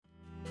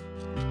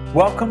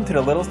Welcome to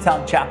the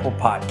Littlestown Chapel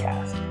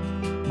podcast.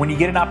 When you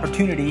get an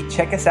opportunity,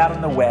 check us out on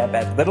the web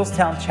at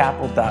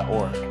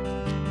littlestownchapel.org.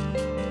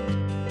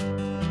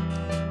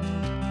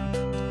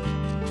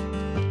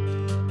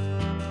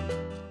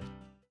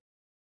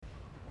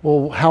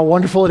 Well, how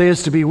wonderful it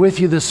is to be with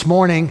you this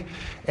morning.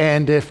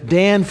 And if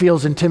Dan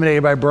feels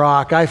intimidated by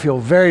Brock, I feel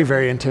very,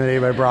 very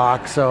intimidated by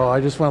Brock. So I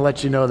just want to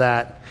let you know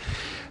that.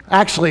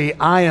 Actually,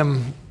 I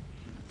am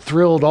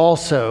thrilled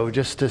also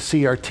just to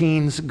see our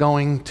teens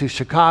going to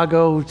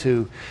Chicago,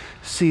 to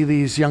see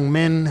these young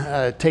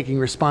men taking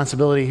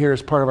responsibility here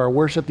as part of our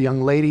worship, the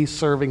young ladies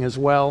serving as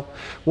well.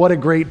 What a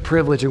great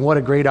privilege and what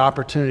a great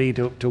opportunity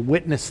to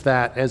witness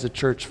that as a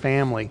church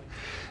family.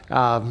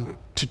 To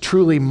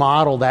truly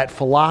model that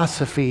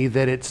philosophy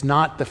that it's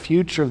not the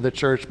future of the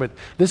church, but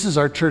this is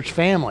our church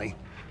family.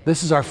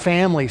 This is our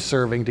family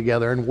serving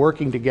together and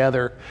working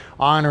together,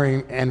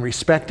 honoring and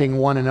respecting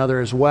one another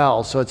as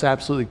well. So it's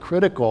absolutely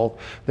critical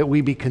that we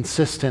be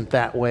consistent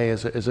that way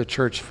as a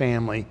church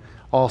family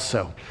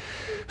also.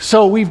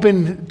 So we've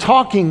been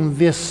talking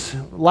this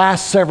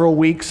last several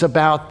weeks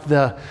about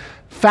the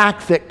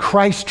fact that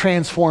Christ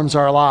transforms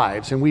our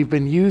lives. And we've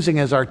been using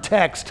as our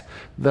text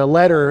the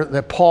letter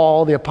that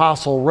Paul, the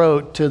apostle,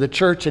 wrote to the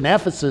church in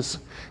Ephesus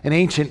in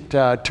ancient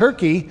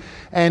Turkey,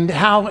 and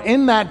how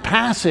in that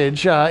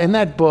passage, in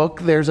that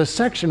book, there's a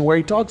section where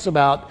he talks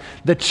about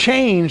the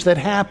change that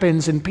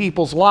happens in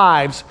people's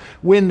lives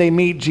when they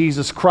meet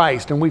Jesus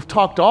Christ. And we've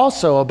talked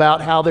also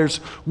about how there's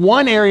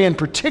one area in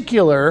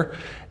particular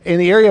in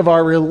the area of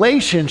our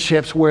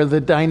relationships where the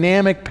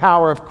dynamic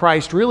power of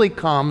Christ really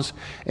comes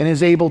and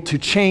is able to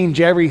change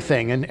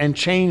everything and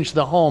change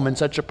the home in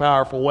such a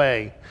powerful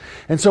way.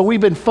 And so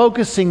we've been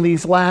focusing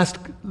this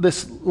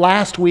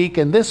last week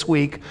and this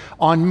week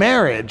on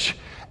marriage.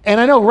 And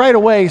I know right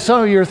away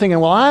some of you are thinking,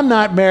 well, I'm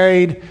not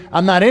married.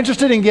 I'm not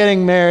interested in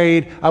getting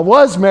married. I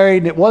was married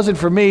and it wasn't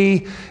for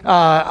me.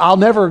 I'll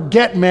never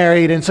get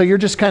married. And so you're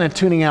just kind of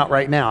tuning out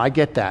right now. I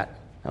get that,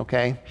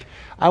 okay?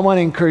 I want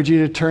to encourage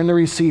you to turn the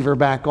receiver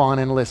back on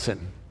and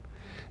listen.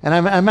 And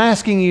I'm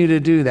asking you to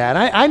do that.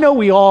 I know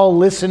we all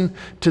listen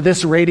to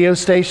this radio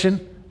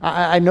station.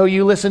 I know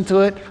you listen to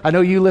it. I know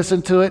you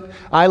listen to it.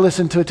 I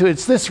listen to it too.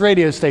 It's this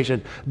radio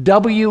station,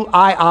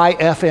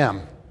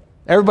 WIIFM.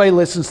 Everybody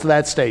listens to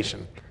that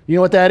station. You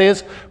know what that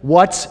is?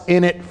 What's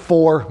in it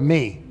for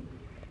me?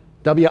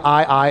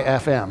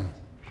 WIIFM.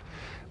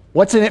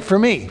 What's in it for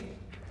me?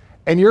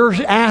 And you're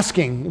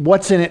asking,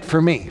 what's in it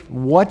for me?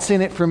 What's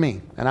in it for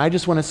me? And I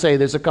just want to say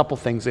there's a couple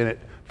things in it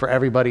for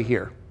everybody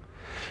here.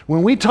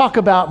 When we talk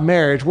about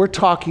marriage, we're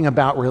talking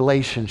about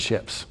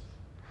relationships.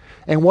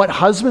 And what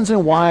husbands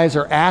and wives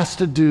are asked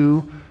to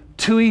do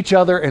to each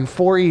other and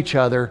for each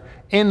other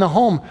in the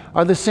home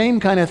are the same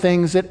kind of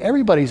things that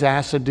everybody's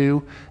asked to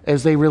do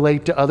as they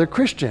relate to other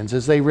Christians,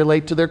 as they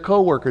relate to their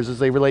coworkers, as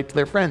they relate to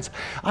their friends.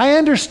 I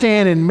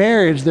understand in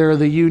marriage there are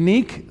the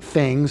unique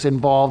things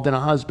involved in a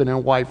husband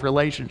and wife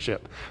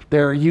relationship.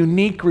 There are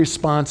unique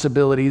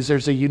responsibilities,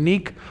 there's a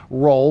unique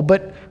role,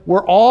 but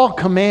we're all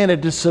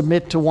commanded to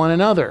submit to one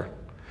another.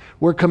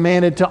 We're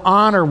commanded to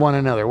honor one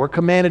another. We're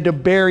commanded to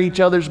bear each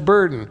other's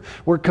burden.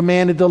 We're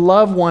commanded to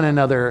love one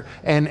another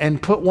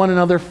and put one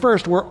another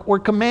first. We're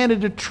commanded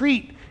to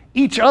treat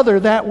each other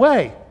that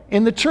way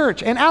in the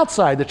church and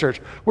outside the church.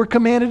 We're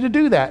commanded to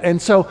do that.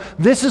 And so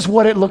this is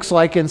what it looks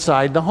like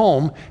inside the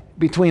home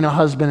between a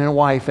husband and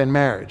wife in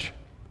marriage.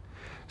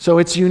 So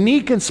it's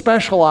unique and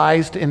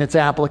specialized in its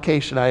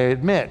application, I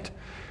admit.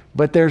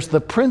 But there's the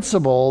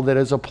principle that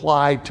is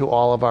applied to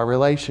all of our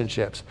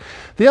relationships.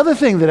 The other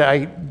thing that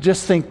I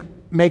just think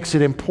makes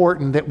it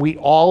important that we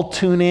all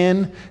tune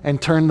in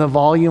and turn the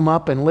volume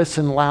up and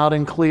listen loud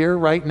and clear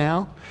right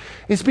now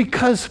is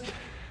because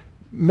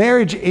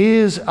marriage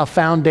is a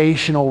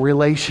foundational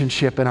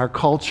relationship in our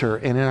culture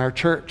and in our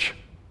church.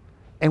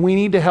 And we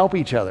need to help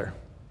each other.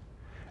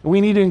 We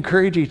need to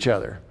encourage each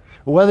other.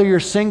 Whether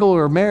you're single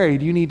or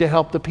married, you need to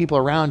help the people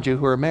around you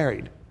who are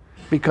married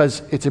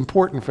because it's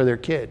important for their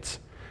kids.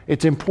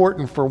 It's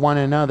important for one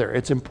another.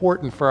 It's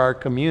important for our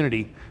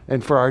community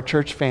and for our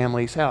church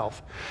family's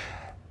health.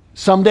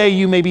 Someday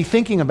you may be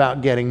thinking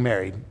about getting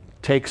married.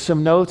 Take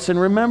some notes and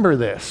remember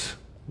this,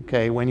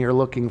 okay, when you're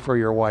looking for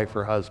your wife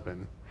or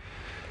husband.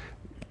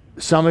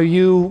 Some of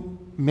you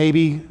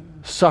maybe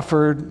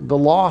suffered the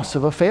loss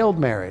of a failed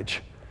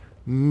marriage.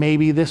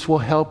 Maybe this will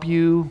help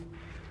you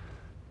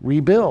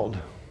rebuild,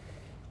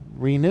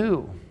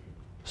 renew,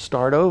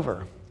 start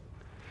over.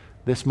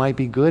 This might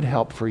be good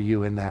help for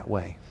you in that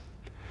way.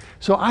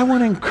 So I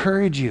want to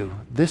encourage you.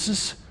 This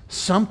is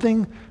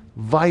something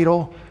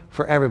vital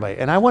for everybody.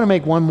 And I want to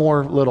make one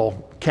more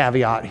little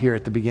caveat here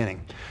at the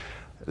beginning.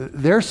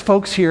 There's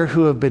folks here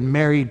who have been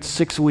married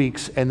 6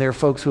 weeks, and there are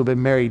folks who have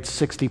been married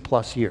 60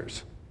 plus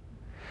years.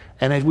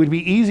 And it would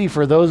be easy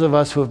for those of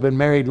us who have been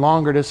married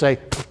longer to say,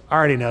 I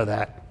already know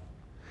that.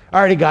 I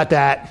already got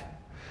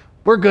that.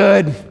 We're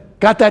good.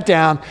 Got that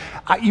down.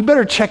 You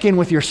better check in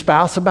with your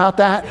spouse about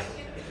that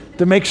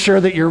to make sure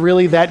that you're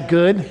really that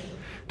good.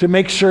 to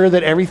make sure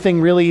that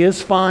everything really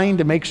is fine,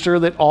 to make sure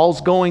that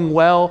all's going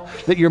well,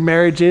 that your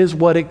marriage is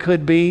what it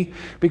could be.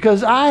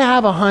 Because I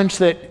have a hunch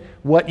that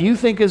what you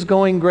think is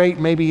going great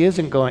maybe is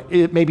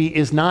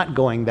not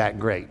going that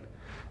great.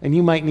 And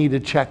you might need to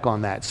check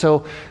on that.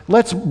 So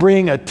let's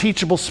bring a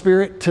teachable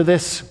spirit to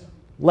this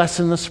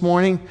lesson this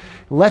morning.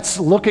 Let's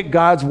look at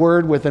God's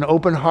word with an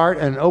open heart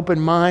and an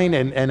open mind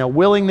and a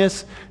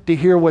willingness to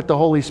hear what the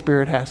Holy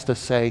Spirit has to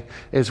say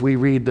as we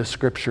read the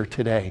scripture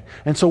today.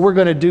 And so we're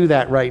going to do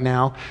that right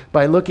now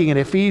by looking at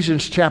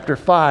Ephesians chapter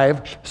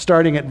 5,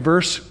 starting at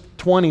verse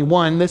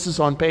 21. This is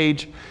on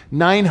page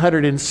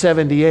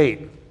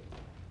 978.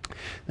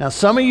 Now,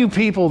 some of you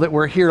people that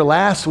were here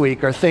last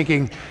week are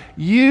thinking,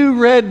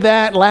 you read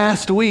that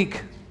last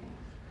week,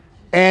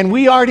 and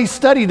we already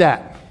studied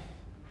that.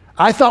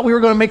 I thought we were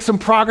going to make some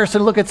progress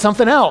and look at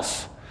something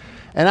else.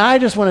 And I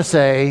just want to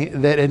say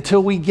that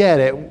until we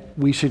get it,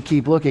 we should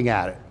keep looking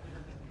at it.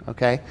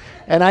 Okay?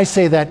 And I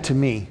say that to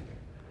me.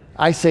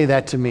 I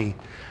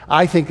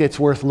think it's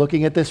worth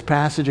looking at this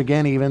passage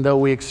again, even though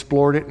we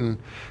explored it and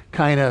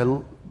kind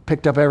of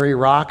picked up every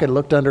rock and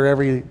looked under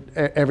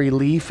every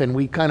leaf, and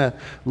we kind of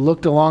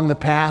looked along the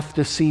path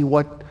to see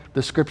what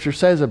the scripture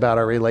says about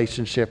our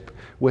relationship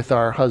with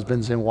our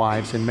husbands and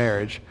wives in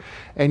marriage.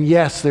 And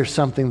yes, there's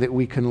something that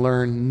we can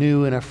learn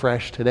new and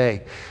afresh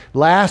today.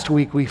 Last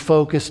week, we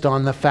focused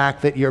on the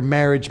fact that your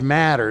marriage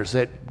matters,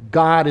 that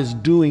God is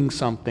doing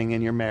something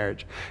in your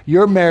marriage.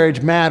 Your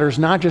marriage matters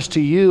not just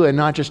to you and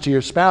not just to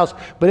your spouse,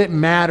 but it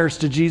matters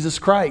to Jesus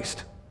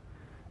Christ.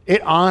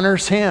 It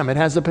honors Him. It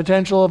has the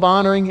potential of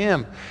honoring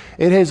Him.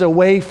 It is a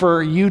way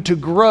for you to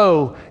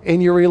grow in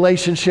your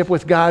relationship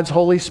with God's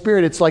Holy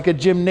Spirit. It's like a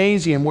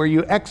gymnasium where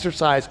you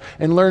exercise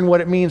and learn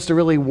what it means to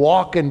really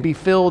walk and be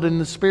filled in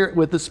the Spirit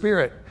with the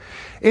Spirit.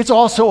 It's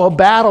also a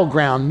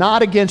battleground,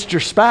 not against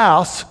your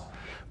spouse,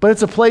 but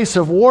it's a place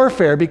of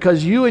warfare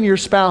because you and your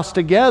spouse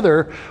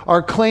together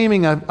are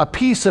claiming a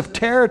piece of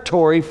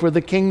territory for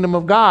the kingdom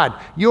of God,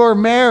 your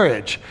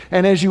marriage.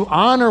 And as you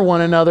honor one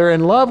another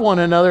and love one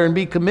another and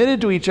be committed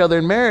to each other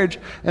in marriage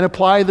and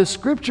apply the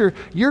scripture,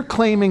 you're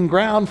claiming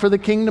ground for the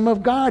kingdom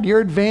of God.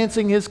 You're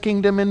advancing His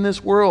kingdom in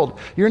this world.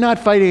 You're not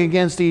fighting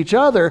against each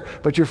other,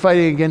 but you're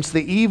fighting against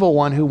the evil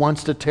one who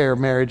wants to tear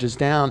marriages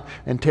down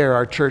and tear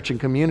our church and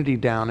community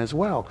down as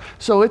well.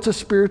 So it's a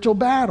spiritual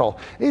battle.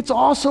 It's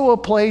also a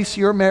place,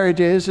 your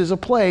marriage is a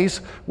place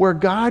where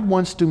God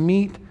wants to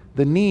meet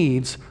the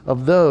needs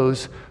of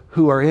those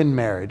who are in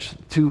marriage,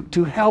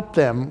 to help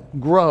them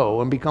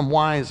grow and become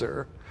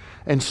wiser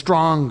and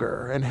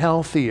stronger and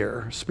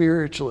healthier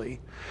spiritually.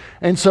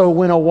 And so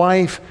when a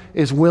wife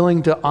is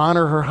willing to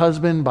honor her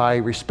husband by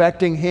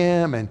respecting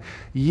him and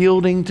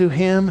yielding to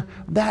him,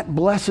 that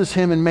blesses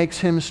him and makes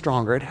him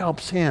stronger. It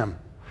helps him.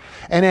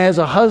 And as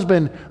a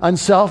husband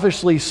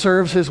unselfishly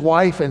serves his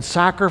wife and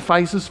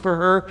sacrifices for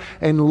her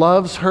and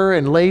loves her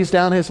and lays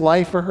down his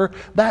life for her,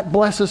 that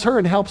blesses her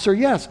and helps her,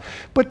 yes.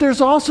 But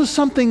there's also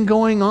something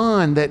going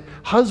on that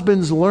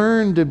husbands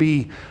learn to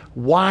be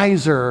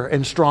wiser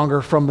and stronger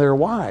from their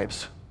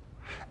wives.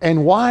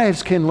 And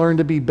wives can learn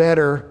to be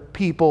better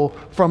people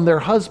from their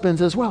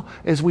husbands as well,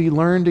 as we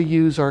learn to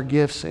use our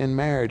gifts in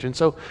marriage. And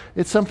so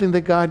it's something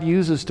that God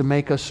uses to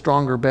make us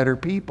stronger, better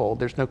people.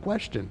 There's no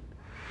question.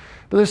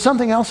 But there's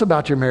something else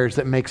about your marriage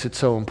that makes it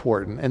so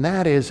important, and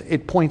that is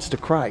it points to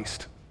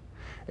Christ.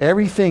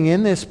 Everything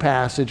in this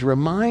passage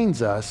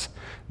reminds us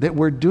that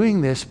we're doing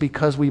this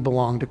because we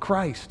belong to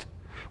Christ.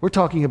 We're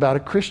talking about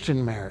a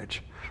Christian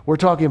marriage. We're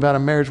talking about a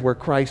marriage where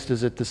Christ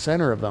is at the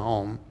center of the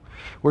home.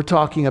 We're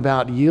talking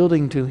about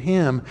yielding to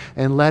Him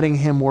and letting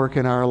Him work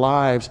in our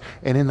lives,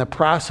 and in the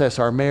process,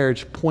 our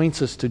marriage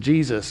points us to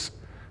Jesus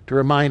to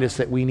remind us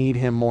that we need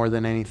Him more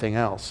than anything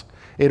else.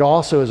 It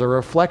also is a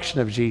reflection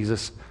of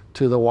Jesus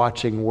to the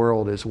watching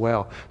world as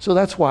well. So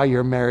that's why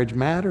your marriage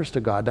matters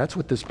to God. That's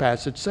what this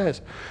passage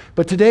says.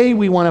 But today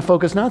we want to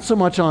focus not so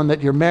much on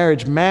that your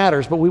marriage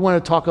matters, but we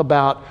want to talk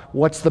about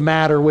what's the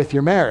matter with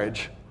your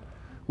marriage.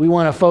 We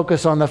want to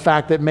focus on the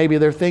fact that maybe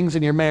there are things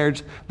in your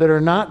marriage that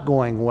are not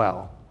going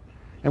well.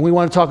 And we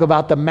want to talk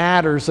about the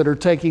matters that are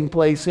taking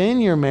place in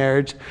your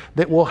marriage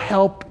that will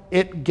help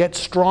it get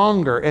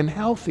stronger and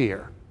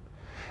healthier.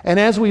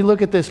 And as we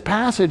look at this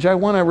passage, I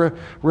want to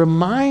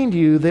remind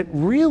you that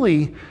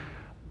really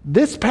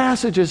this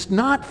passage is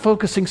not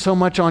focusing so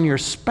much on your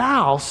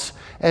spouse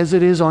as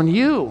it is on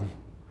you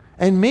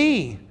and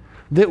me,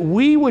 that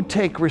we would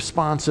take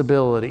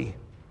responsibility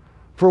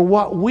for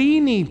what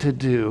we need to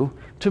do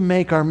to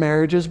make our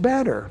marriages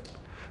better.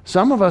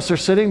 Some of us are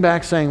sitting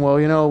back saying, well,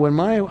 you know, when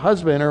my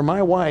husband or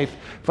my wife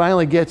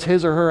finally gets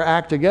his or her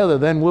act together,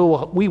 then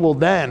we will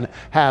then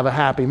have a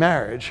happy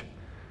marriage.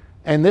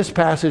 And this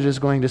passage is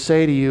going to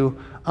say to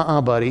you,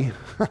 buddy,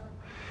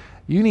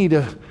 you need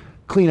to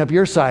clean up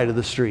your side of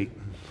the street.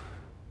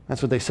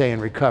 That's what they say in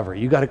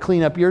recovery. You got to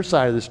clean up your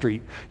side of the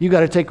street. You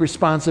got to take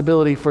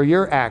responsibility for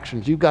your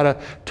actions. You've got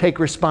to take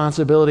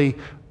responsibility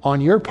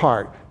on your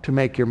part to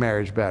make your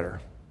marriage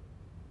better.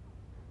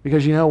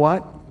 Because you know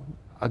what?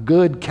 A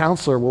good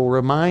counselor will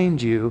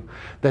remind you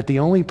that the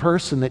only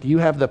person that you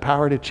have the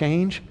power to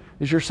change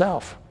is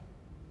yourself.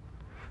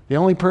 The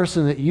only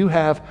person that you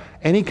have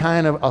any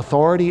kind of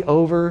authority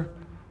over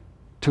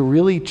to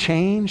really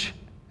change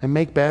and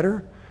make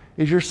better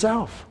is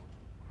yourself.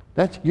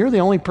 You're the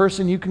only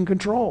person you can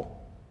control.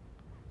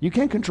 You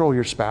can't control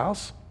your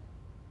spouse.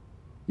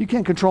 You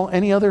can't control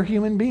any other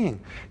human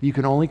being. You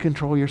can only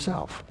control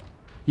yourself.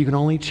 You can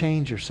only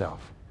change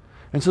yourself.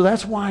 And so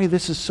that's why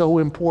this is so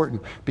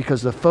important,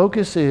 because the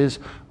focus is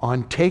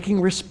on taking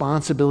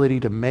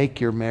responsibility to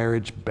make your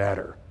marriage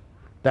better.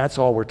 That's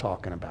all we're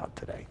talking about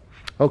today.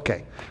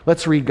 Okay,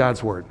 let's read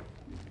God's word.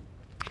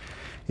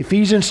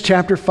 Ephesians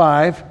chapter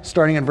 5,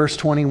 starting in verse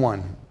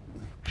 21.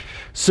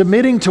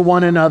 Submitting to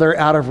one another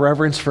out of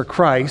reverence for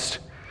Christ,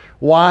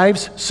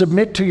 wives,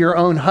 submit to your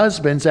own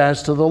husbands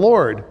as to the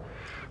Lord.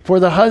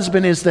 For the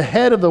husband is the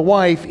head of the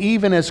wife,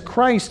 even as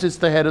Christ is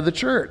the head of the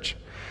church,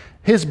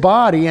 his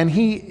body, and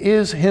he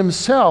is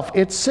himself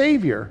its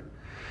Savior.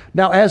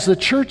 Now, as the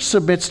church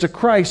submits to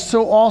Christ,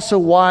 so also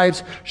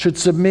wives should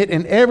submit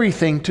in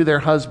everything to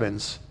their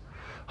husbands.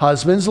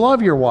 Husbands,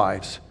 love your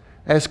wives,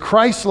 as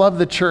Christ loved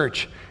the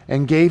church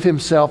and gave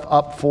himself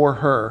up for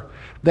her,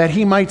 that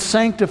he might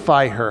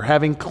sanctify her,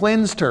 having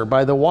cleansed her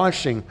by the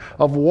washing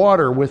of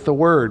water with the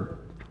word,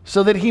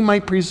 so that he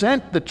might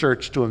present the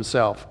church to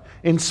himself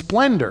in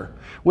splendor,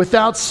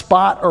 without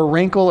spot or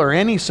wrinkle or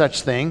any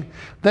such thing,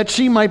 that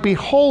she might be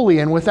holy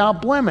and without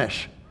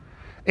blemish.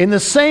 In the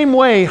same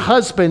way,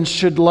 husbands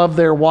should love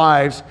their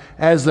wives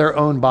as their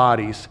own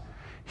bodies.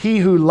 He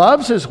who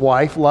loves his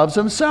wife loves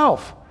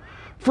himself.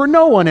 For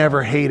no one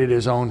ever hated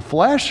his own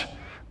flesh,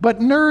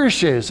 but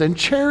nourishes and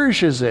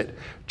cherishes it,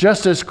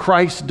 just as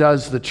Christ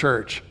does the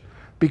church,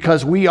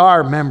 because we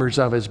are members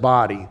of his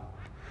body.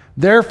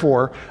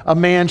 Therefore, a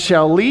man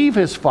shall leave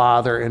his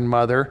father and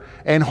mother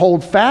and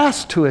hold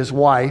fast to his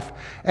wife,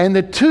 and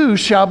the two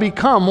shall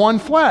become one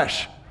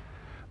flesh.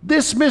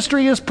 This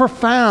mystery is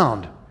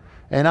profound,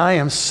 and I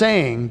am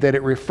saying that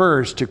it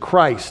refers to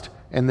Christ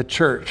and the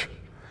church.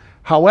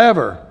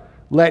 However,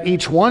 let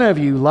each one of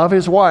you love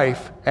his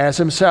wife as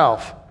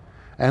himself,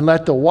 and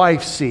let the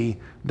wife see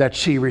that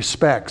she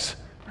respects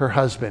her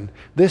husband.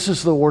 This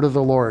is the word of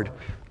the Lord.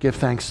 Give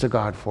thanks to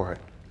God for it.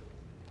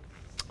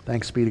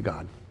 Thanks be to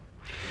God.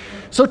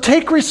 So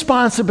take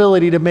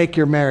responsibility to make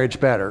your marriage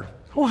better.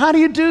 Well, how do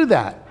you do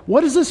that?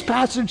 What does this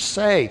passage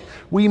say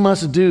we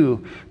must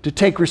do to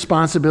take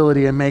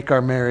responsibility and make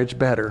our marriage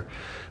better?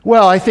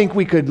 Well, I think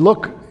we could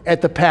look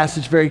at the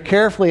passage very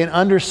carefully and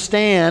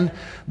understand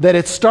that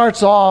it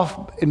starts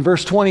off in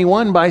verse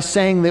 21 by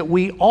saying that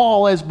we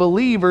all as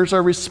believers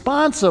are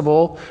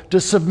responsible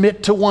to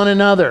submit to one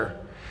another.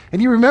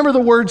 And you remember the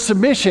word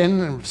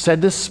submission. I've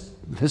said this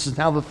is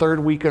now the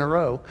third week in a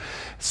row.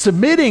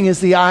 Submitting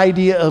is the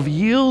idea of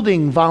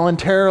yielding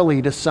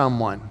voluntarily to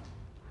someone,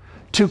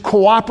 to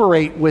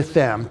cooperate with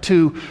them,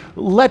 to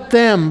let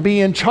them be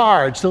in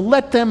charge, to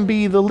let them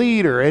be the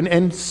leader,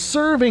 and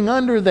serving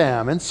under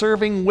them and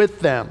serving with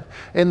them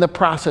in the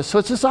process. So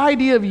it's this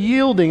idea of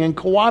yielding and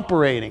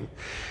cooperating.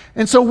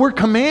 And so we're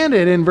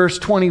commanded in verse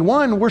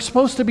 21, we're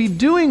supposed to be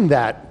doing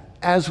that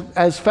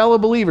as fellow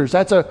believers.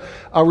 That's a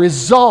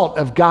result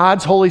of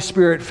God's Holy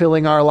Spirit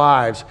filling our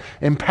lives,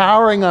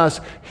 empowering us.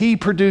 He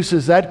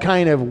produces that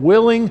kind of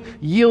willing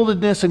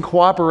yieldedness and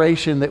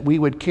cooperation that we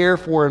would care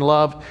for and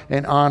love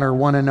and honor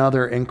one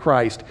another in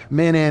Christ.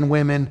 Men and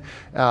women,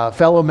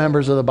 fellow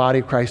members of the body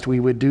of Christ,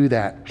 we would do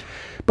that.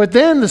 But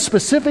then the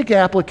specific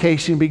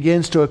application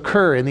begins to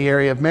occur in the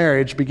area of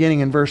marriage,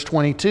 beginning in verse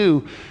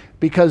 22,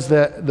 because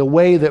the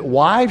way that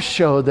wives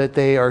show that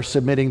they are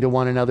submitting to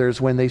one another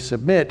is when they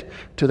submit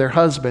to their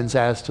husbands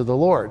as to the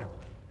Lord.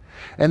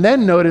 And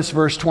then notice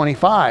verse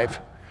 25.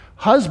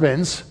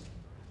 Husbands,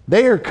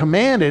 they are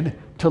commanded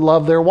to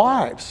love their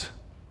wives.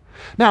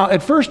 Now,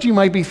 at first you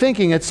might be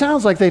thinking, it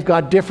sounds like they've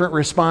got different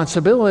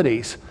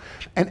responsibilities.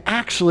 And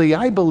actually,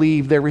 I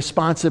believe their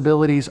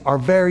responsibilities are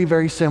very,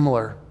 very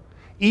similar,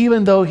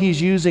 even though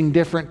he's using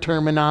different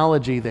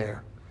terminology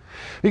there.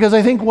 Because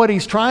I think what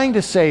he's trying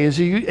to say is,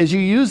 as you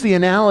use the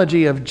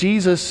analogy of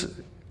Jesus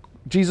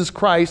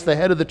Christ, the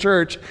head of the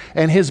church,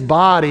 and his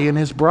body and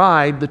his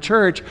bride, the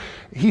church,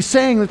 he's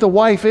saying that the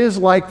wife is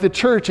like the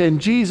church, and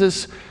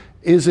Jesus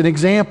is an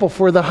example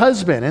for the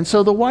husband. And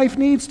so the wife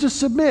needs to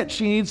submit.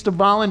 She needs to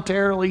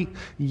voluntarily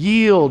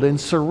yield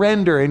and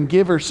surrender and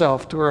give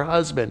herself to her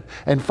husband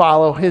and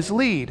follow his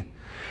lead.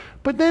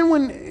 But then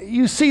when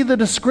you see the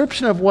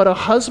description of what a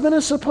husband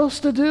is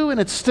supposed to do, and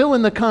it's still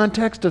in the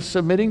context of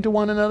submitting to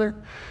one another,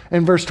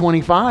 in verse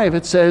 25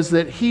 it says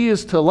that he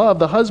is to love,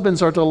 the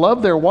husbands are to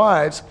love their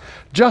wives,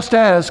 just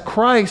as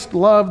Christ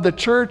loved the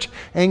church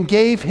and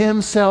gave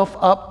himself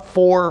up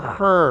for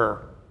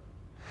her.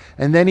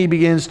 And then he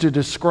begins to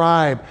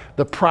describe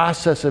the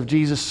process of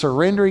Jesus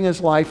surrendering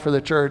his life for the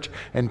church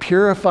and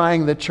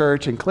purifying the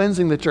church and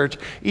cleansing the church,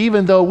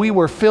 even though we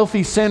were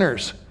filthy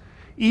sinners.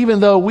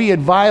 Even though we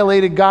had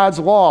violated God's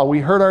law, we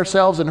hurt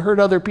ourselves and hurt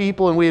other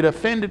people, and we had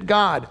offended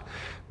God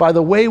by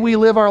the way we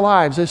live our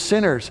lives as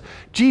sinners.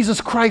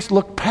 Jesus Christ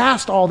looked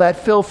past all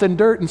that filth and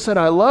dirt and said,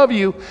 I love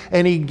you,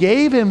 and he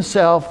gave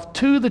himself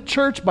to the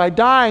church by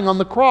dying on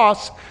the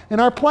cross in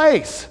our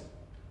place.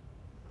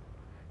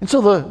 And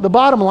so the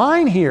bottom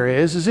line here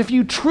is if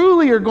you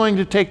truly are going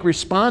to take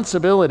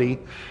responsibility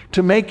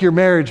to make your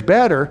marriage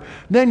better,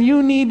 then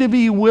you need to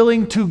be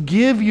willing to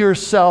give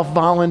yourself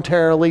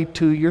voluntarily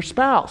to your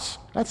spouse.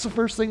 That's the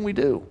first thing we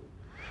do.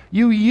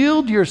 You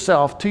yield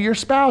yourself to your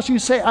spouse. You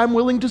say, I'm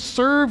willing to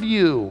serve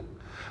you.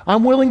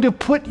 I'm willing to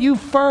put you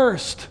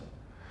first.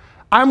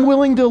 I'm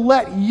willing to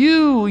let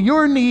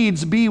your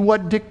needs be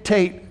what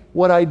dictate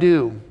what I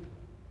do.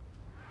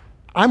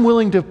 I'm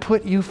willing to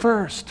put you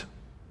first.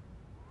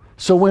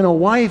 So when a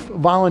wife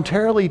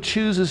voluntarily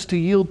chooses to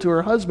yield to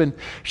her husband,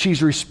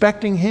 she's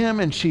respecting him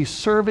and she's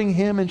serving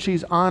him and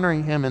she's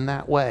honoring him in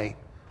that way,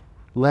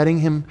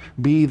 letting him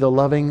be the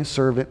loving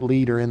servant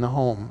leader in the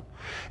home.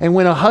 And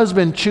when a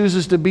husband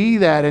chooses to be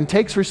that and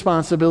takes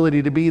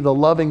responsibility to be the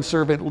loving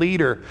servant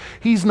leader,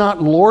 he's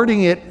not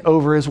lording it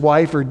over his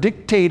wife or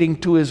dictating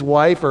to his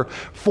wife or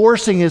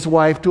forcing his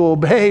wife to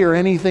obey or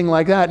anything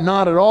like that.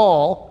 Not at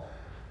all.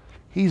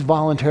 He's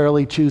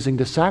voluntarily choosing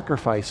to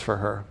sacrifice for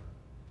her.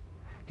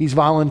 He's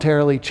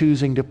voluntarily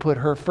choosing to put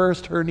her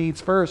first, her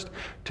needs first,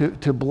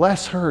 to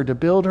bless her, to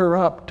build her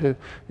up, to,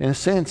 in a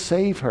sense,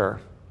 save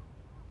her,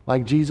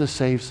 like Jesus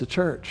saves the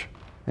church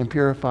and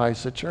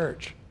purifies the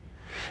church.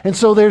 And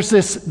so there's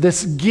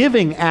this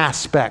giving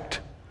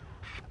aspect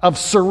of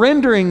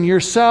surrendering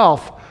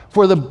yourself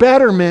for the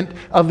betterment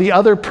of the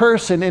other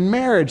person in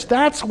marriage.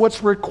 That's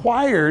what's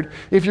required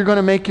if you're going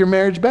to make your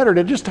marriage better,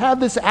 to just have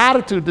this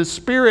attitude, the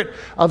spirit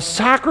of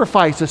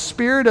sacrifice, a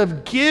spirit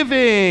of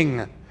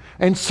giving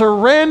and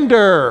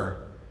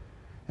surrender.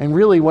 And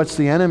really what's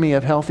the enemy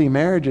of healthy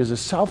marriages is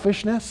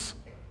selfishness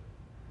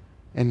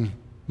and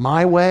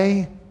my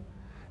way,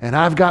 and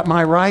I've got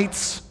my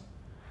rights,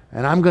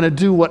 and I'm going to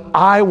do what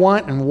I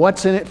want and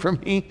what's in it for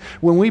me.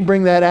 When we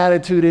bring that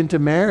attitude into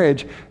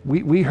marriage,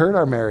 we hurt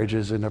our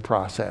marriages in the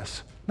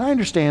process. And I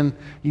understand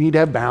you need to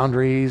have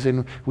boundaries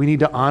and we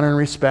need to honor and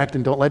respect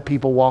and don't let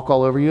people walk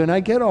all over you, and I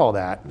get all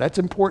that. That's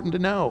important to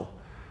know.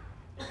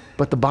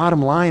 But the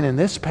bottom line in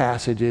this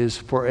passage is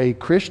for a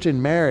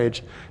Christian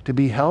marriage to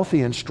be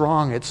healthy and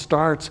strong, it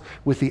starts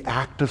with the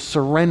act of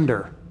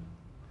surrender,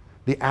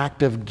 the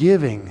act of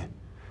giving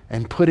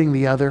and putting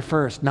the other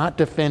first, not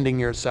defending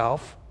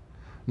yourself,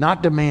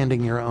 not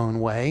demanding your own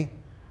way,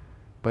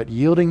 but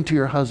yielding to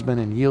your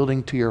husband and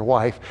yielding to your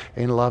wife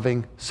in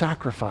loving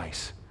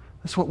sacrifice.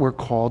 That's what we're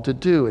called to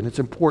do, and it's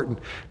important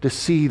to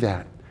see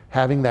that.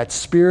 Having that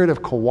spirit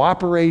of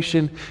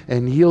cooperation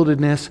and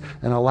yieldedness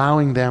and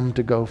allowing them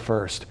to go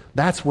first.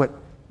 That's what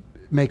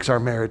makes our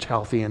marriage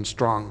healthy and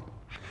strong.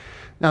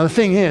 Now the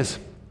thing is,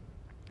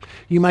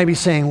 you might be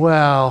saying,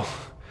 well,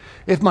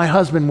 if my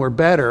husband were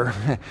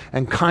better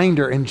and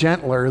kinder and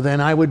gentler,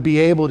 then I would be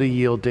able to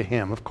yield to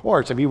him. Of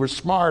course, if he were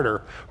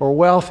smarter or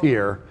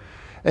wealthier.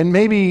 And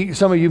maybe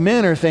some of you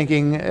men are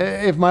thinking,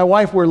 if my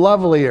wife were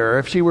lovelier,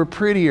 if she were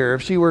prettier,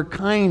 if she were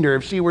kinder,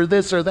 if she were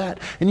this or that,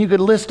 and you could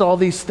list all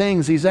these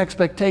things, these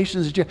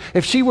expectations,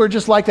 if she were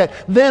just like that,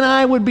 then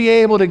I would be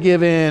able to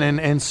give in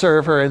and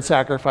serve her and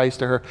sacrifice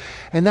to her.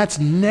 And that's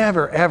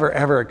never, ever,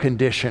 ever a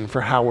condition for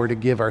how we're to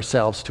give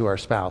ourselves to our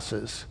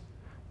spouses.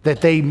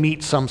 That they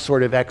meet some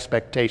sort of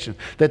expectation,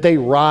 that they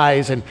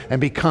rise and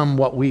become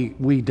what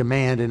we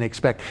demand and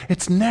expect.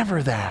 It's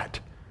never that.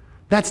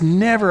 That's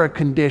never a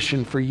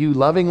condition for you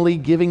lovingly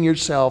giving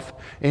yourself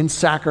in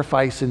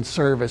sacrifice and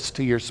service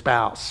to your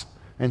spouse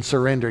and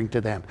surrendering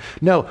to them.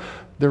 No,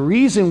 the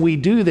reason we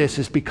do this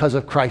is because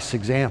of Christ's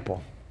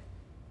example.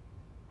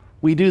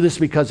 We do this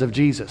because of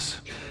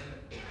Jesus.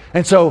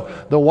 And so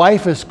the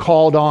wife is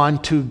called on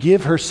to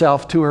give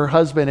herself to her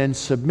husband and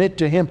submit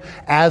to him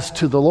as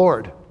to the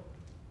Lord.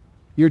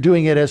 You're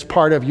doing it as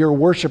part of your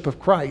worship of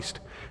Christ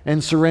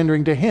and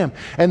surrendering to him.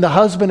 And the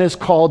husband is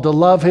called to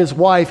love his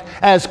wife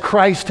as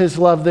Christ has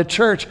loved the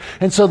church.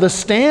 And so the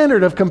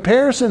standard of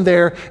comparison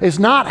there is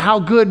not how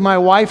good my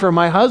wife or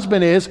my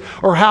husband is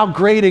or how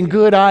great and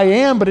good I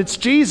am, but it's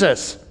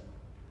Jesus.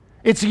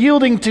 It's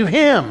yielding to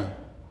him.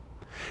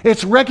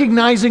 It's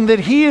recognizing that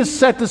he has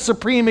set the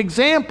supreme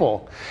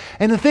example.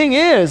 And the thing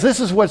is, this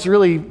is what's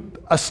really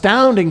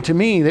astounding to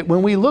me, that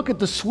when we look at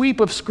the sweep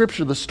of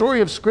Scripture, the story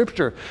of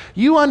Scripture,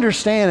 you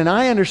understand and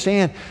I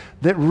understand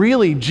that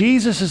really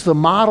Jesus is the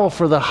model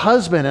for the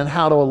husband and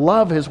how to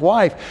love his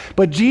wife,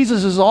 but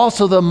Jesus is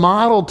also the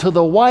model to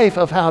the wife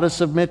of how to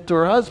submit to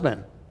her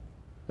husband.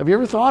 Have you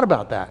ever thought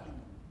about that?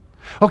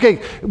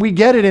 Okay, we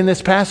get it in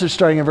this passage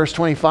starting in verse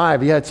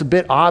 25. Yeah, it's a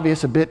bit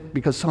obvious,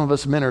 because some of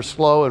us men are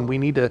slow and we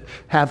need to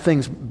have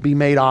things be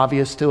made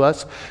obvious to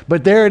us.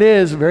 But there it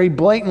is, very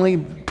blatantly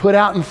put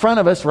out in front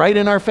of us, right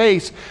in our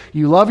face.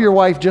 You love your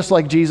wife just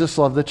like Jesus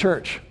loved the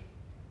church.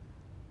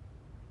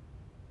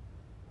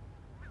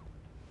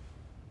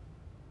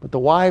 But the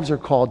wives are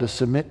called to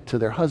submit to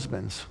their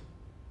husbands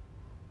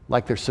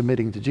like they're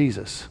submitting to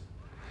Jesus.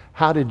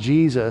 How did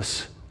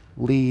Jesus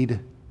lead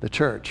the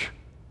church?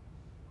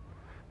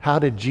 How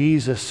did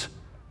Jesus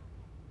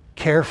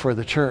care for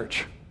the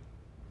church?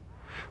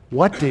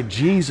 What did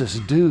Jesus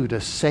do to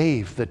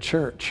save the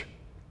church?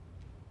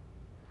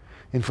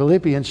 In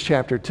Philippians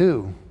chapter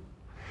 2,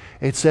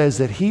 it says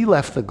that he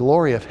left the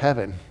glory of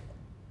heaven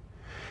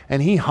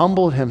And he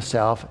humbled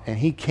himself, and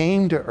he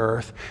came to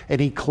earth,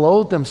 and he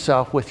clothed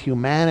himself with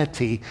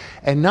humanity,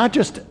 and not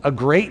just a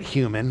great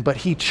human, but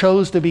he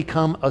chose to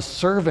become a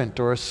servant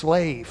or a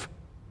slave.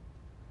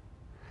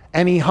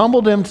 And he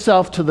humbled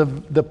himself to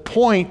the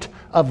point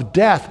of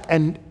death,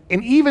 and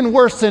even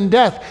worse than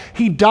death,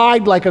 he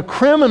died like a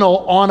criminal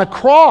on a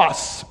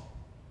cross.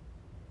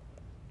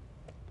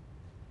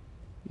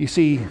 You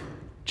see,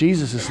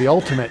 Jesus is the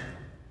ultimate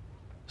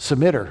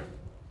submitter.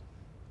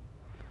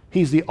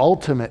 He's the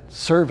ultimate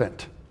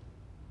servant.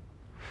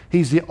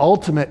 He's the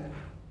ultimate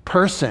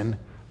person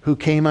who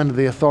came under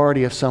the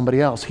authority of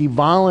somebody else. He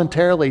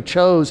voluntarily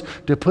chose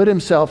to put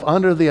himself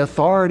under the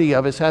authority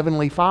of his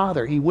heavenly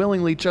Father. He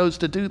willingly chose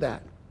to do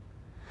that.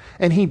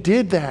 And he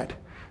did that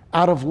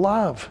out of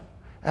love,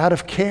 out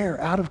of care,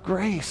 out of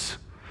grace,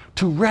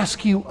 to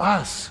rescue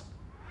us,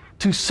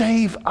 to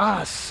save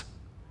us.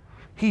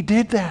 He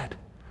did that.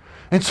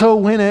 And so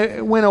when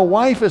a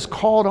wife is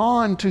called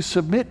on to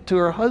submit to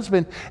her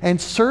husband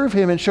and serve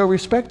him and show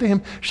respect to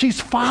him,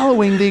 she's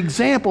following the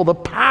example, the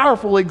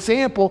powerful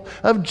example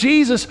of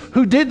Jesus,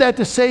 who did that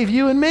to save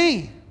you and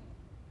me.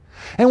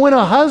 And when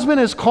a husband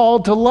is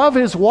called to love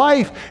his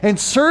wife and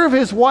serve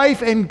his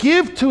wife and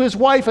give to his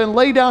wife and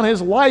lay down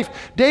his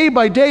life day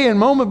by day and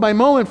moment by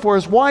moment for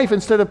his wife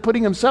instead of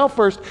putting himself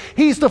first,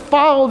 he's to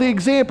follow the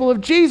example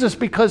of Jesus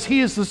because he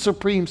is the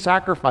supreme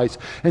sacrifice.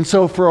 And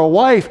so for a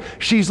wife,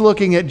 she's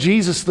looking at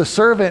Jesus the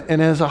servant,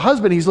 and as a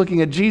husband, he's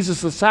looking at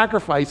Jesus the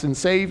sacrifice and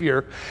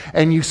Savior.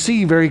 And you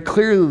see very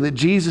clearly that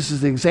Jesus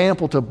is the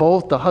example to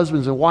both the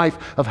husbands and wife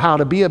of how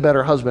to be a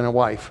better husband and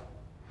wife.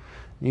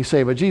 And you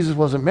say, but Jesus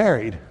wasn't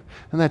married.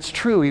 And that's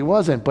true, he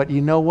wasn't. But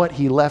you know what?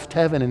 He left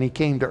heaven and he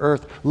came to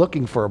earth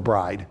looking for a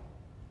bride.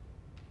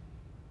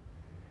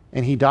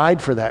 And he died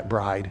for that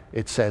bride,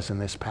 it says in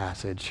this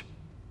passage.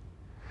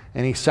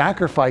 And he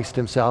sacrificed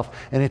himself.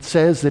 And it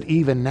says that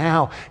even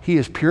now he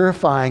is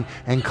purifying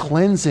and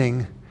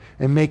cleansing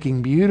and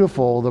making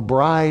beautiful the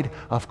bride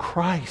of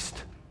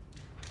Christ.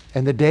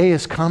 And the day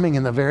is coming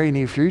in the very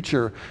near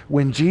future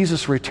when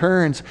Jesus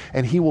returns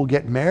and he will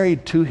get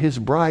married to his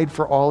bride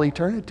for all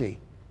eternity.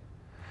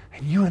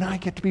 And you and I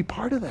get to be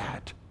part of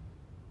that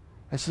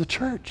as the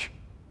church.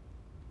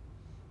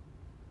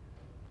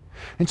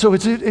 And so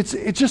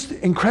it's just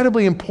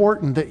incredibly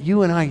important that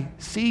you and I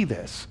see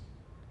this.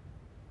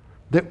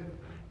 That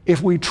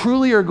if we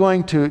truly are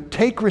going to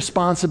take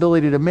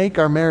responsibility to make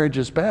our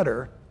marriages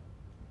better,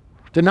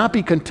 to not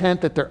be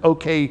content that they're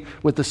okay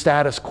with the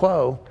status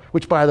quo,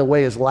 which by the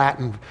way is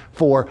Latin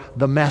for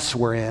the mess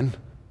we're in,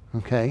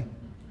 okay?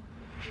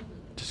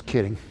 Just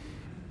kidding.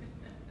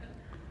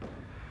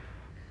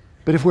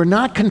 But if we're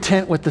not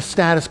content with the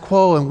status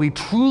quo and we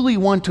truly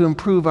want to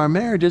improve our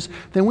marriages,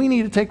 then we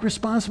need to take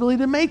responsibility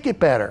to make it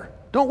better.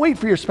 Don't wait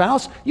for your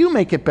spouse. You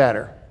make it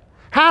better.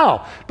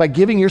 How? By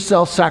giving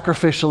yourself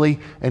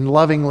sacrificially and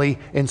lovingly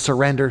in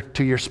surrender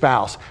to your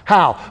spouse.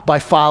 How? By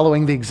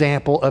following the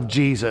example of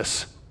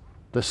Jesus,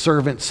 the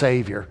servant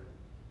Savior.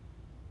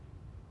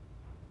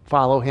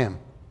 Follow him.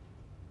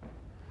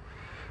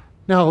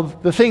 Now,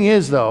 the thing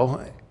is,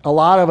 though, a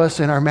lot of us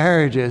in our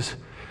marriages,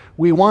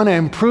 we want to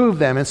improve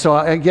them. And so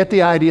I get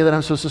the idea that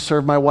I'm supposed to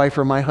serve my wife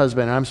or my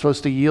husband, and I'm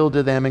supposed to yield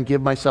to them and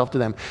give myself to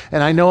them.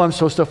 And I know I'm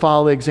supposed to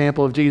follow the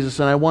example of Jesus,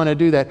 and I want to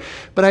do that.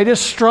 But I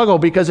just struggle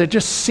because it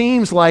just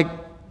seems like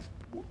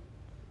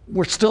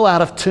we're still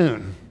out of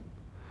tune.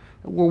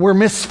 We're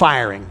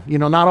misfiring.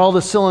 Not all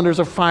the cylinders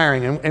are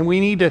firing, and we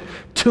need to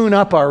tune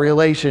up our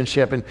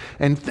relationship,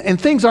 and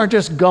things aren't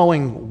just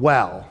going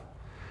well.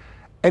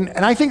 And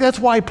I think that's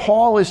why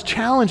Paul is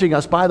challenging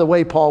us. By the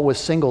way, Paul was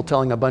single,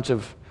 telling a bunch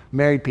of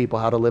married people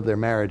how to live their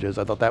marriages.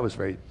 I thought that was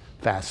very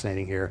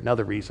fascinating here.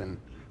 Another reason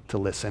to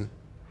listen.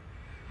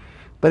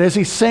 But as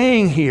he's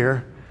saying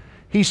here,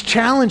 he's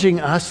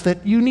challenging us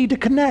that you need to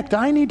connect.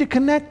 I need to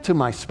connect to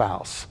my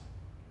spouse.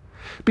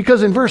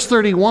 Because in verse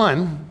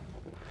 31,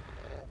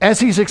 as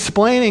he's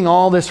explaining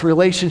all this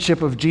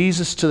relationship of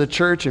Jesus to the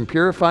church and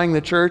purifying the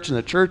church, and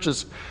the church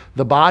is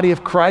the body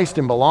of Christ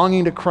and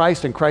belonging to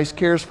Christ, and Christ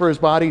cares for his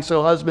body,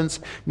 so husbands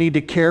need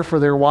to care for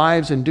their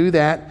wives and do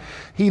that.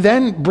 He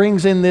then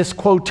brings in this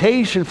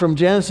quotation from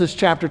Genesis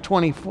chapter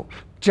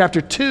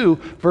 2,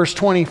 verse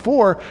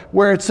 24,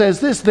 where it says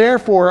this,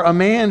 "Therefore a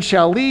man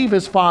shall leave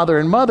his father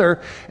and mother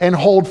and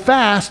hold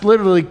fast,"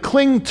 literally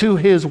cling to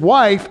his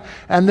wife,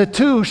 "and the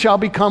two shall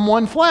become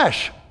one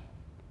flesh."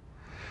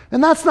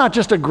 And that's not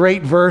just a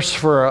great verse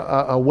for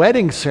a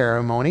wedding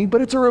ceremony,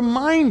 but it's a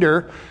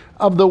reminder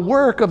of the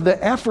work, of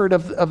the effort,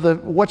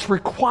 of what's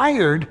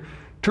required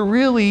to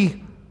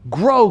really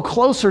grow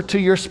closer to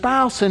your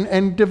spouse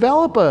and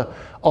develop a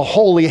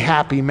holy,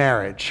 happy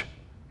marriage.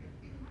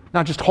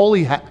 Not just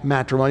holy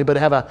matrimony, but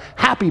have a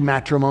happy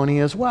matrimony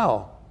as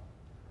well.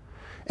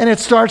 And it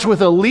starts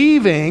with a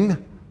leaving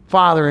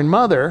father and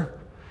mother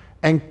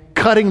and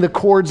cutting the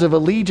cords of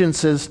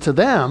allegiances to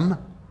them,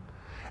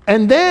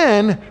 and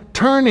then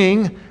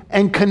turning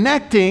and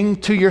connecting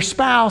to your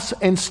spouse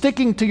and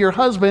sticking to your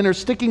husband or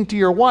sticking to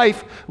your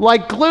wife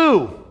like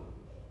glue.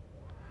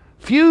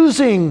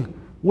 Fusing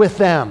with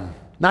them.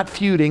 Not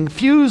feuding,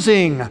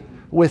 fusing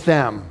with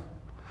them.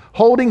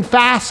 holding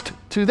fast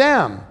to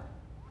them.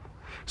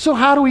 So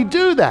how do we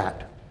do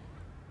that?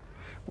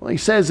 Well, he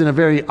says in a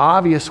very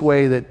obvious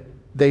way that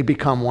they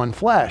become one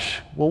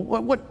flesh. Well,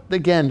 what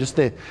again, just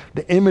the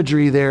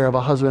imagery there of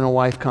a husband and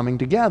wife coming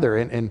together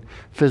in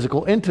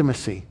physical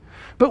intimacy.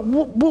 But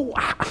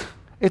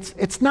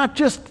it's not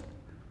just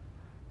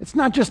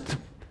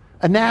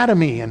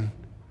anatomy and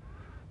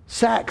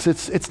sex.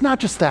 It's not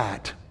just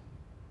that.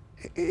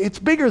 It's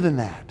bigger than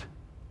that.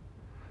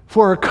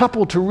 For a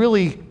couple to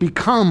really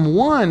become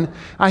one,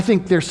 I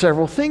think there's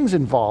several things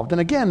involved.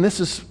 And again, this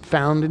is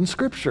found in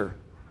Scripture.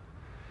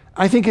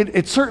 I think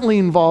it certainly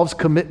involves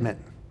commitment.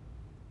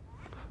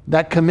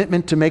 That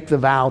commitment to make the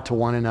vow to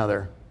one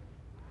another.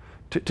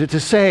 To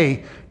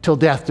say, till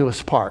death do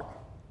us part.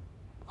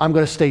 I'm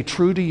going to stay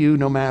true to you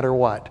no matter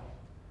what.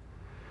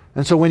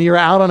 And so when you're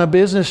out on a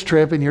business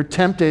trip and you're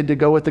tempted to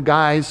go with the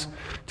guys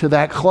to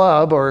that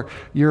club, or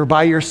you're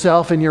by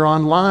yourself and you're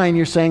online,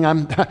 you're saying,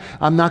 I'm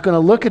not going to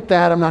look at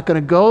that. I'm not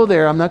going to go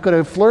there. I'm not going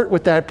to flirt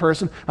with that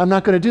person. I'm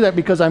not going to do that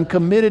because I'm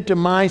committed to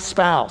my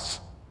spouse.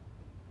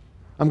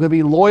 I'm going to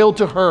be loyal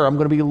to her. I'm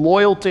going to be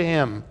loyal to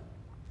him.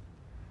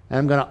 And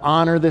I'm going to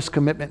honor this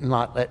commitment and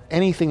not let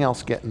anything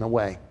else get in the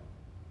way.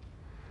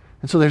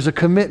 And so there's a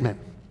commitment.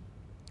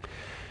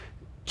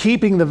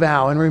 Keeping the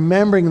vow and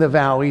remembering the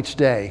vow each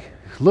day.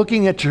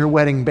 Looking at your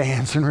wedding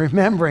bands and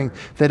remembering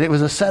that it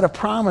was a set of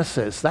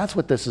promises. That's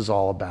what this is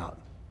all about.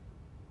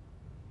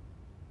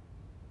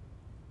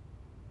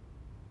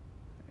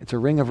 It's a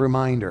ring of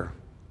reminder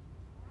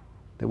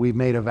that we've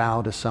made a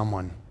vow to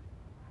someone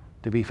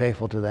to be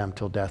faithful to them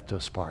till death do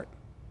us part.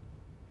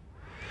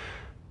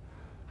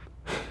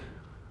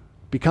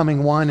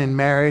 Becoming one in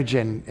marriage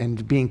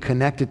and being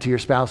connected to your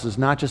spouse is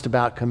not just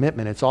about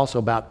commitment, it's also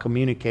about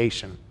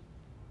communication.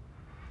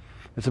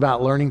 It's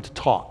about learning to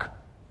talk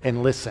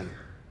and listen.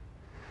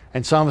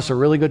 And some of us are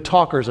really good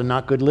talkers and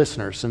not good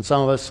listeners. And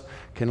some of us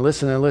can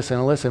listen and listen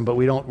and listen, but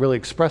we don't really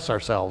express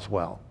ourselves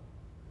well.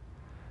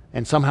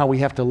 And somehow we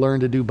have to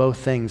learn to do both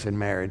things in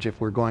marriage if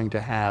we're going to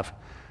have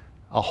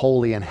a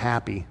holy and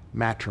happy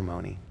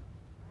matrimony.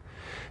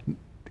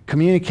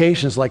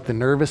 Communication is like the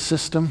nervous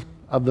system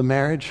of the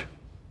marriage.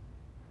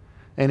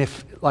 And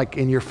if, like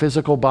in your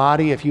physical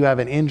body, if you have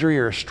an injury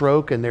or a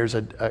stroke and there's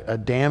a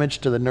damage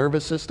to the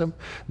nervous system,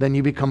 then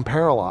you become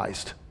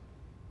paralyzed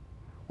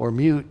or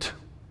mute.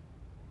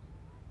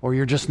 Or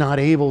you're just not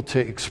able to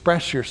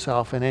express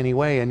yourself in any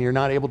way, and you're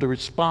not able to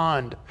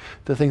respond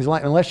to things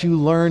like, unless you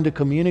learn to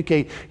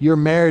communicate, your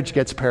marriage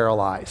gets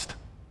paralyzed.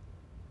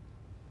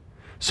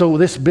 So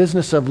this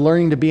business of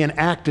learning to be an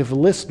active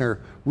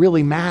listener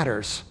really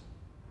matters.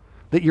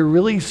 That you're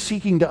really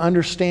seeking to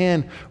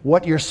understand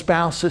what your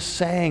spouse is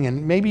saying,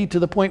 and maybe to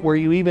the point where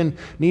you even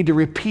need to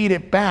repeat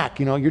it back.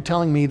 You know, you're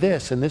telling me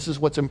this, and this is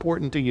what's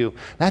important to you.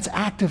 That's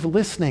active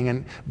listening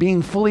and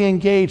being fully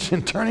engaged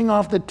and turning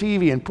off the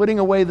TV and putting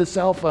away the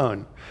cell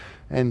phone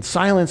and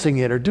silencing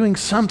it or doing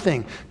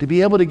something to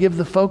be able to give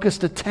the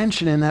focused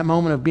attention in that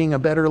moment of being a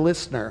better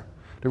listener,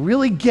 to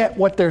really get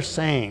what they're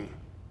saying.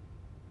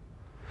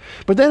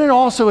 But then it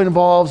also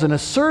involves an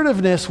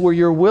assertiveness where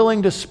you're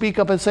willing to speak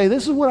up and say,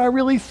 this is what I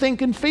really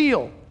think and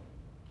feel.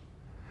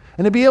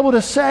 And to be able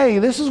to say,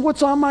 this is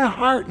what's on my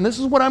heart, and this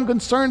is what I'm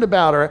concerned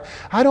about, or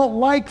I don't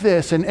like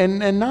this,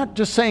 and not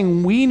just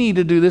saying we need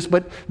to do this,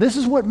 but this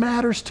is what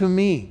matters to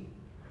me.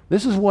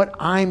 This is what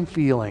I'm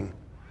feeling.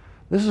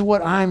 This is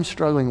what I'm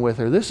struggling with,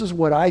 or this is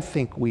what I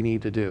think we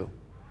need to do.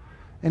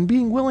 And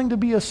being willing to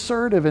be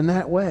assertive in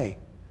that way.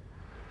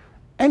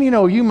 And you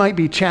know, you might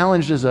be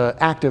challenged as an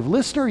active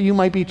listener, you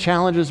might be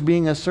challenged as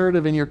being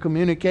assertive in your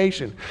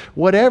communication.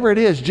 Whatever it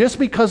is, just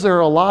because there are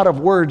a lot of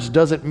words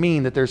doesn't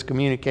mean that there's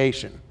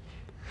communication.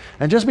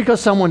 And just because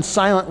someone's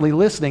silently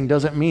listening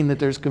doesn't mean that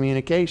there's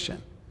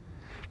communication.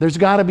 There's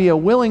got to be a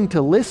willing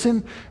to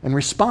listen and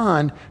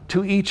respond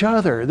to each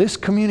other. This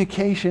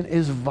communication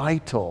is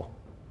vital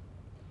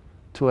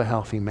to a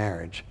healthy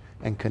marriage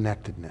and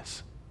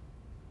connectedness.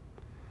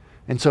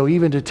 And so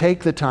even to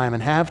take the time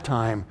and have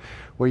time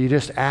where you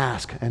just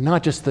ask, and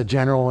not just the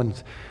general,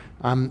 and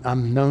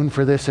I'm known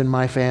for this in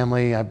my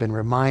family, I've been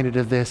reminded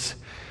of this,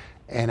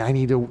 and I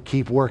need to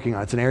keep working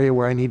on it. It's an area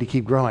where I need to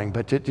keep growing.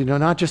 But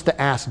not just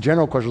to ask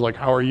general questions like,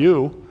 how are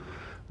you?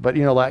 But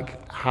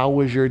like, how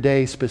was your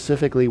day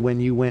specifically when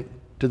you went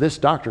to this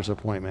doctor's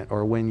appointment,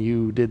 or when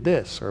you did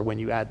this, or when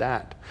you had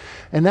that?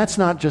 And that's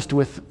not just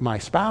with my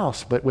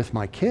spouse, but with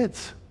my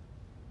kids.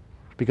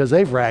 Because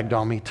they've ragged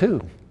on me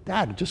too.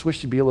 Dad, I just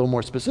wish you'd be a little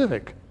more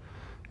specific.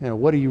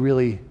 What are you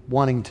really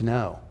wanting to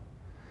know?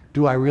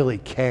 Do I really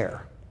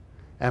care?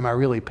 Am I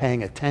really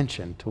paying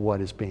attention to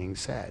what is being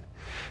said?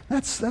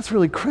 That's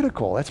really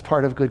critical. That's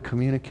part of good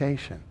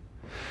communication.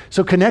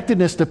 So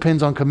connectedness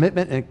depends on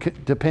commitment, and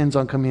it depends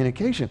on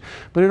communication.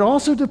 But it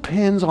also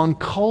depends on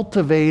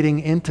cultivating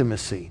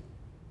intimacy.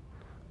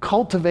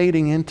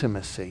 Cultivating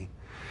intimacy.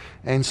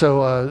 And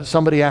so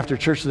somebody after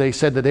church today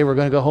said that they were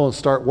going to go home and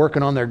start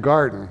working on their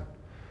garden.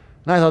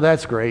 And I thought,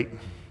 that's great.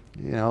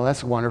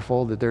 That's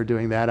wonderful that they're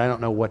doing that. I don't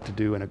know what to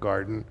do in a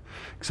garden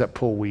except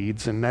pull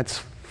weeds, and that's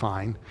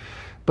fine.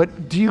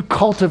 But do you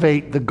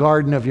cultivate the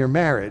garden of your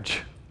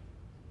marriage?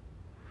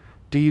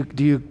 Do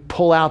you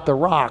pull out the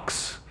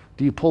rocks?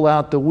 Do you pull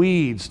out the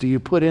weeds? Do you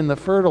put in the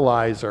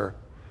fertilizer?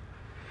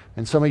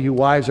 And some of you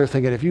wives are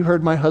thinking, if you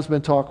heard my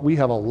husband talk, we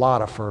have a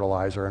lot of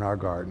fertilizer in our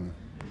garden.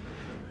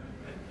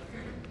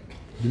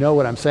 You know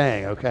what I'm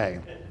saying, okay.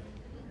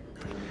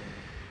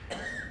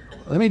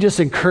 Let me just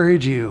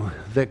encourage you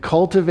that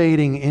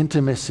cultivating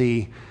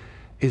intimacy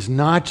is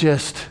not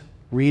just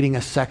reading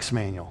a sex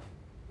manual.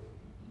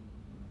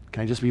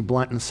 Can I just be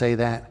blunt and say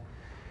that?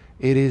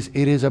 It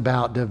is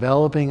about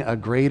developing a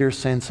greater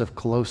sense of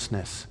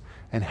closeness.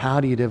 And how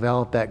do you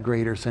develop that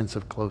greater sense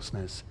of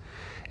closeness?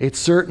 It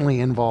certainly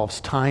involves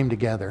time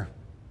together.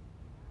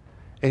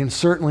 It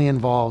certainly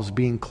involves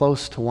being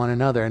close to one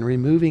another and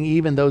removing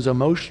even those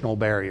emotional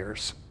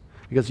barriers.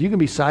 Because you can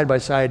be side by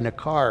side in a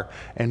car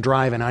and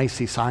drive in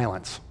icy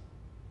silence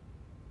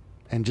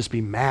and just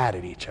be mad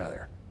at each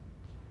other,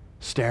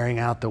 staring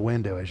out the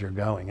window as you're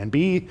going, and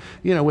be,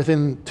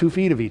 within 2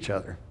 feet of each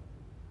other.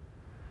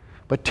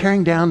 But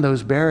tearing down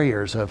those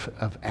barriers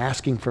of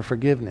asking for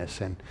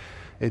forgiveness and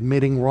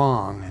admitting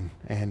wrong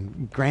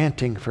and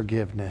granting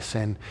forgiveness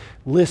and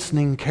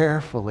listening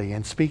carefully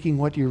and speaking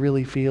what you're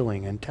really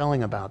feeling and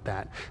telling about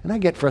that. And I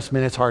get for us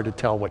men it's hard to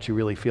tell what you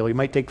really feel. You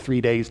might take 3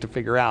 days to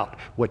figure out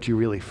what you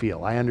really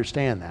feel. I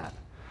understand that.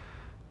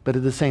 But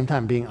at the same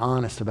time, being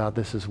honest about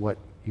this is what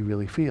you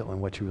really feel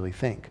and what you really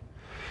think.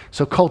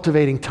 So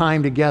cultivating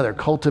time together,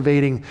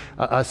 cultivating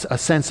a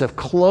sense of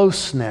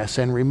closeness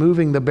and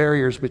removing the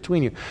barriers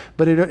between you.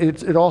 But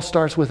it all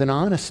starts with an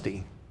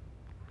honesty.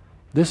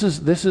 This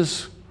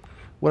is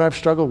what I've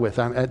struggled with.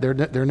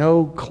 There are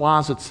no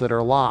closets that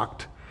are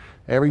locked.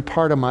 Every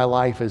part of my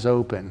life is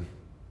open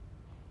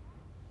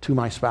to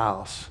my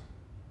spouse.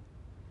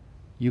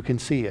 You can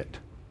see it.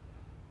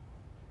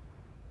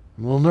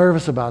 I'm a little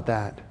nervous about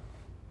that,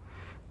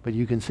 but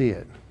you can see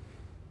it.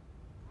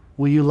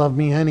 Will you love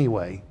me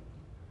anyway?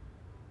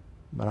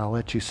 But I'll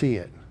let you see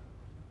it.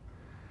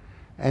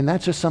 And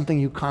that's just something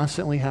you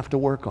constantly have to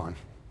work on.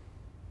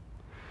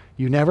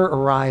 You never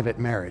arrive at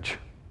marriage.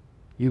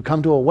 You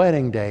come to a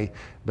wedding day,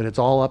 but it's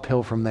all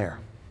uphill from there.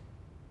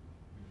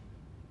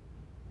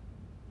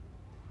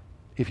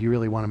 If you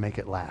really want to make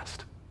it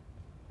last.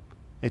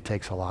 It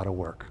takes a lot of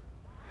work.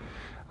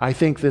 I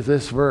think that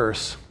this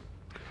verse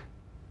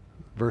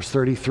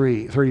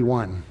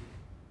 31,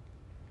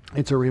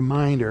 it's a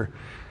reminder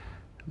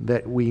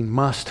that we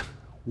must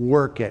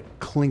work at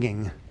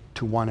clinging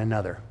to one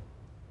another.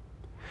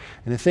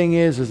 And the thing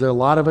is that a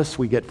lot of us,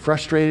 we get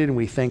frustrated and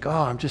we think,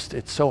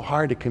 it's so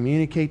hard to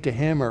communicate to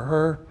him or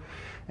her.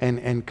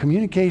 And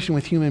communication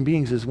with human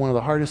beings is one of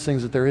the hardest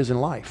things that there is in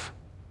life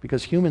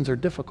because humans are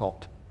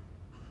difficult.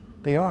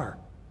 They are.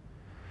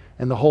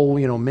 And the whole,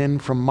 men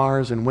from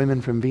Mars and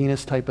women from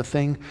Venus type of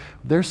thing,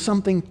 there's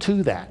something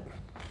to that.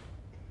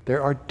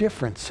 There are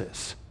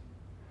differences.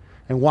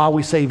 And while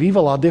we say vive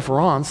la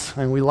différence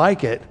and we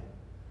like it,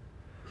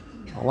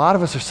 a lot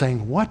of us are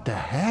saying, what the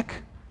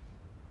heck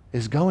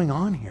is going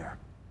on here?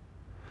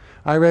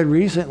 I read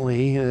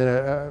recently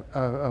that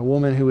a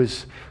woman who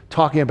was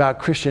talking about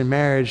Christian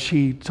marriage,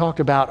 she talked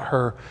about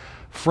her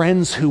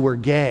friends who were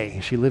gay.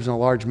 She lives in a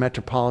large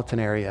metropolitan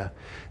area,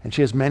 and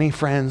she has many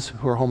friends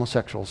who are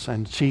homosexuals.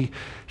 And she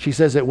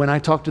says that when I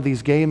talk to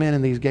these gay men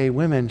and these gay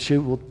women,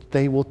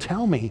 they will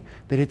tell me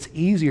that it's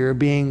easier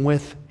being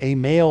with a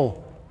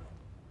male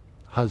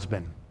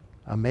husband,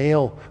 a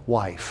male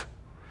wife.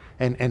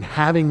 And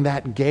having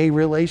that gay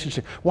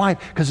relationship. Why?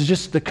 Because it's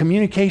just the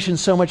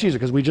communication's so much easier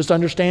because we just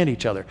understand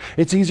each other.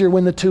 It's easier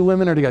when the two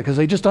women are together because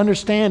they just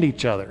understand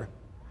each other.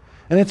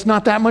 And it's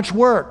not that much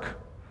work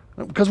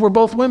because we're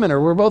both women or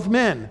we're both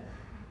men.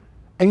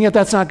 And yet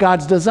that's not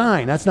God's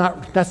design. That's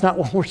not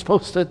what we're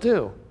supposed to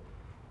do.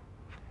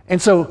 And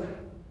so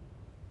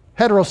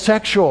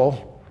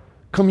heterosexual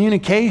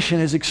communication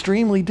is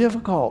extremely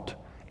difficult.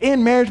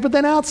 In marriage, but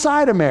then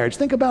outside of marriage.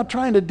 Think about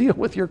trying to deal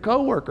with your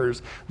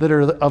coworkers that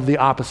are of the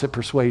opposite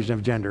persuasion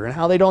of gender and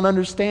how they don't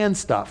understand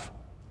stuff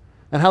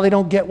and how they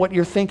don't get what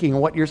you're thinking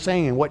and what you're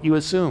saying and what you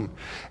assume.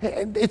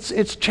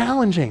 It's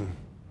challenging.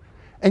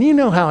 And you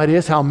know how it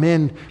is, how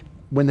men,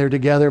 when they're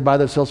together by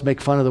themselves,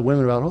 make fun of the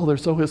women about, they're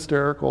so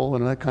hysterical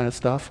and that kind of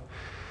stuff.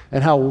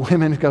 And how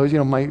women go,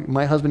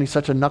 my husband, he's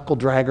such a knuckle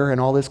dragger and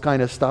all this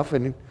kind of stuff.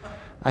 And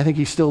I think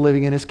he's still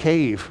living in his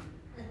cave.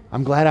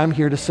 I'm glad I'm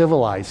here to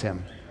civilize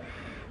him.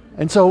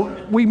 And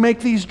so we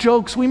make these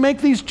jokes. We make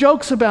these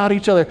jokes about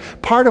each other.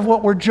 Part of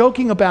what we're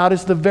joking about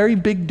is the very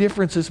big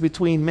differences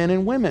between men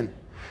and women.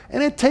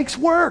 And it takes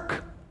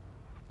work.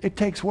 It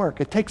takes work.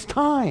 It takes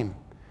time.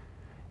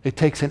 It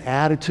takes an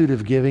attitude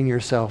of giving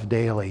yourself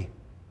daily,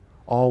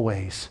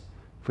 always,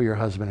 for your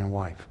husband and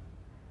wife.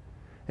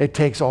 It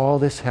takes all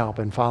this help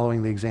in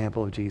following the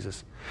example of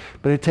Jesus.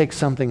 But it takes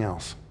something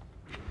else.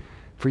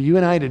 For you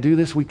and I to do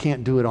this, we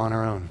can't do it on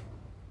our own.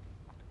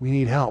 We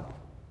need help.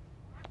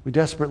 We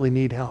desperately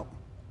need help.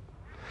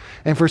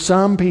 And for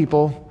some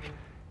people,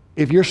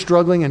 if you're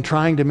struggling and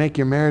trying to make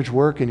your marriage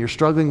work and you're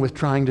struggling with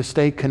trying to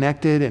stay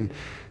connected and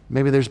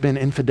Maybe there's been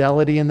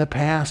infidelity in the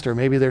past, or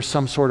maybe there's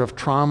some sort of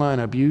trauma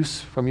and abuse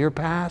from your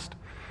past.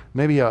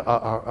 Maybe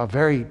a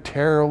very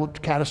terrible,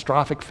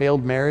 catastrophic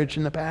failed marriage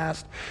in the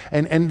past.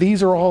 And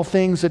these are all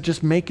things that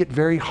just make it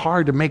very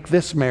hard to make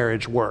this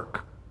marriage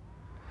work.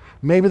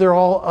 Maybe there are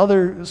all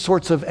other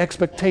sorts of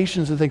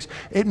expectations and things.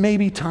 It may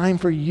be time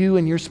for you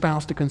and your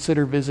spouse to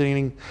consider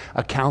visiting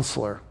a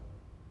counselor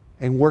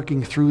and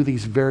working through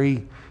these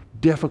very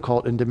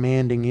difficult and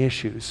demanding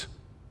issues.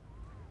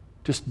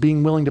 Just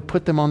being willing to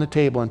put them on the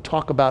table and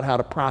talk about how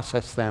to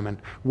process them and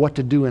what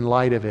to do in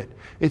light of it.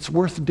 It's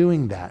worth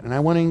doing that, and I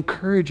want to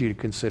encourage you to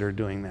consider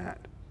doing that.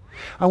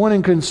 I want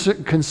you to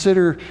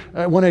consider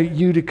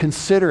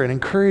and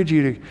encourage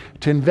you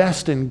to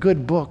invest in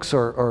good books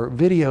or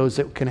videos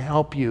that can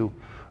help you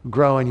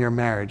grow in your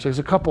marriage. There's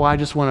a couple I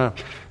just want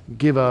to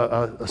give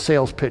a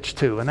sales pitch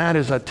to, and that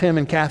is Tim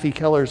and Kathy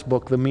Keller's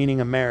book, The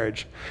Meaning of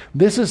Marriage.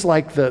 This is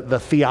like the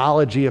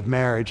theology of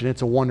marriage, and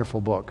it's a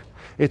wonderful book.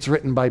 It's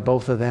written by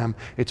both of them.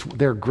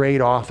 They're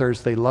great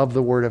authors. They love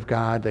the Word of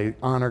God. They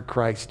honor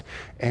Christ,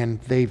 and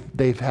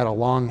they've had a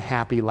long,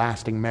 happy,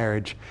 lasting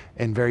marriage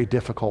in very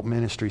difficult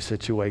ministry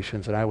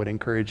situations. And I would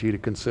encourage you to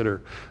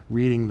consider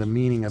reading The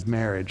Meaning of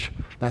Marriage.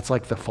 That's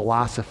like the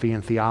philosophy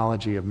and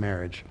theology of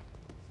marriage.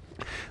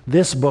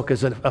 This book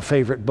is a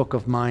favorite book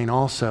of mine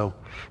also.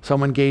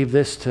 Someone gave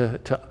this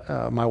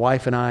to my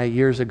wife and I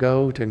years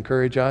ago to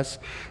encourage us,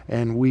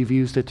 and we've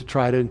used it to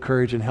try to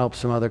encourage and help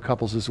some other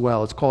couples as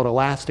well. It's called A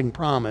Lasting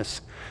Promise,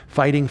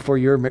 Fighting for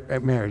Your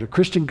Marriage, a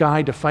Christian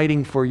Guide to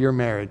Fighting for Your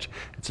Marriage.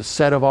 It's a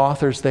set of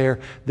authors there.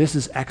 This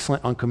is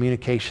excellent on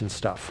communication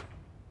stuff,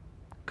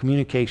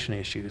 communication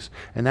issues,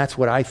 and that's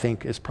what I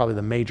think is probably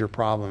the major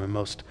problem in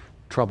most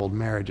troubled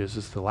marriages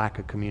is the lack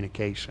of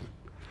communication.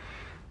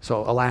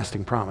 So, A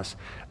Lasting Promise.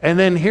 And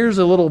then here's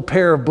a little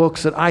pair of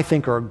books that I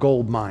think are a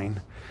gold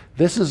mine.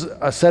 This is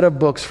a set of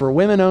books for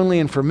women only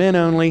and for men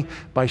only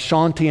by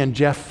Shaunti and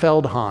Jeff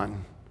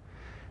Feldhahn.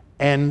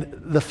 And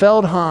the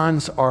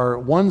Feldhahns are,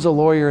 one's a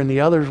lawyer and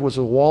the other was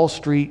a Wall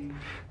Street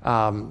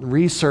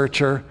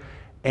researcher.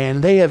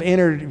 And they have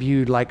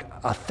interviewed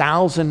like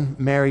 1,000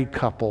 married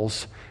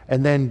couples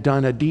and then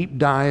done a deep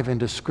dive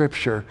into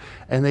Scripture.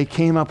 And they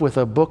came up with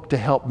a book to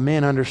help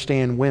men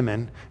understand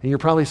women. And you're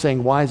probably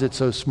saying, why is it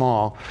so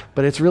small?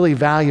 But it's really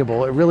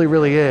valuable. It really,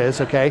 really is,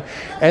 okay?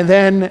 And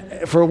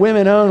then for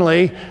women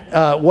only,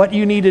 what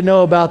you need to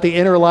know about the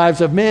inner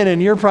lives of men.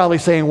 And you're probably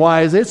saying,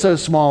 why is it so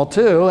small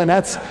too? And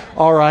that's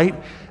all right.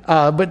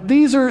 But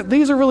these are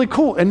really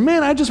cool. And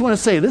men, I just want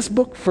to say, this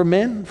book for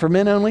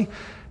men only,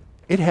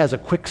 it has a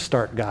quick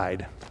start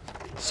guide.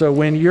 So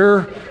when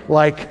you're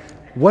like,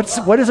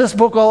 what is this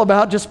book all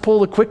about? Just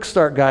pull the quick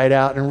start guide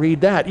out and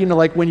read that. You know,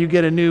 like when you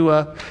get a new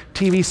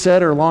TV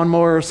set or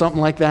lawnmower or something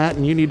like that,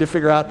 and you need to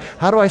figure out,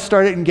 how do I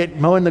start it and get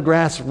mowing the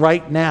grass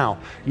right now?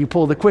 You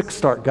pull the quick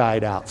start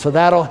guide out. So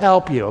that'll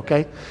help you,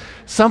 okay?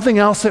 Something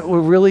else that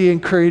will really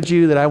encourage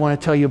you that I want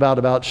to tell you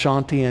about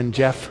Shaunti and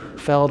Jeff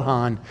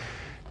Feldhahn.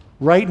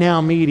 Right Now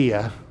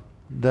Media,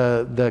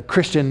 the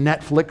Christian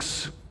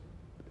Netflix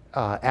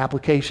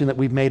application that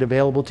we've made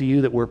available to you,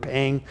 that we're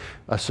paying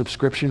a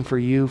subscription for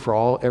you,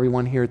 for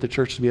everyone here at the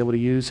church to be able to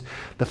use.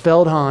 The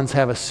Feldhahns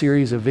have a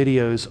series of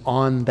videos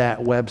on that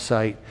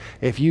website.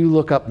 If you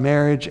look up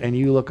marriage and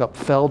you look up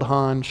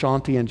Feldhahn,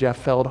 Shaunti and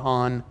Jeff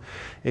Feldhahn,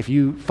 if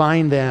you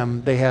find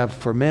them, they have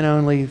for men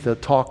only the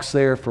talks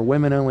there, for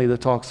women only the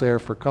talks there,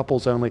 for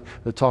couples only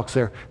the talks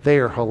there. They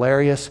are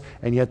hilarious,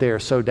 and yet they are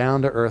so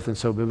down to earth and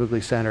so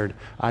biblically centered.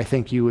 I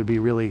think you would be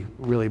really,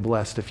 really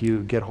blessed if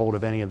you get hold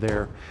of any of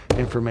their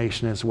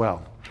information as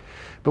well.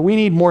 But we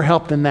need more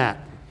help than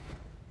that.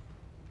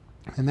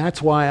 And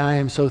that's why I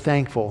am so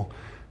thankful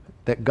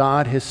that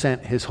God has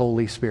sent His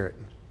Holy Spirit.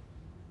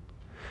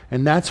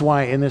 And that's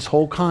why in this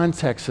whole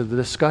context of the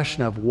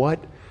discussion of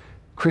what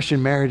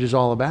Christian marriage is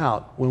all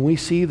about, when we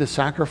see the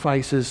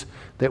sacrifices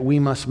that we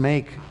must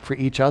make for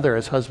each other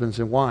as husbands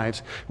and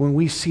wives, when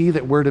we see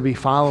that we're to be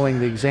following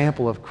the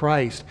example of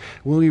Christ,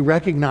 when we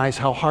recognize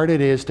how hard it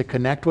is to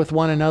connect with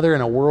one another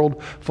in a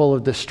world full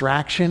of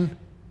distraction,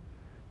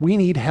 we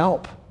need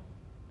help.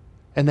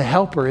 And the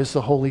helper is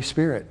the Holy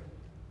Spirit.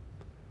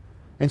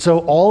 And so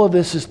all of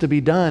this is to be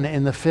done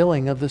in the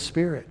filling of the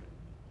Spirit.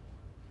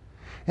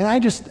 And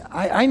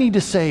I need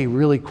to say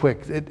really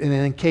quick, and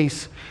in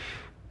case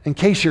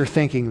you're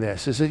thinking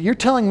this, is that you're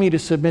telling me to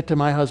submit to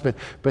my husband,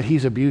 but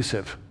he's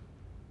abusive.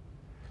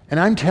 And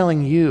I'm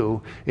telling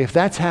you, if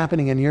that's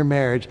happening in your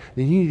marriage,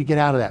 then you need to get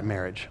out of that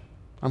marriage.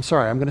 I'm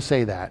sorry, I'm going to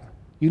say that.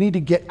 You need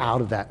to get out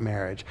of that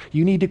marriage.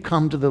 You need to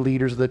come to the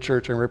leaders of the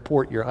church and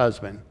report your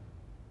husband.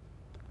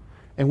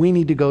 And we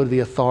need to go to the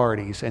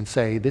authorities and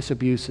say, this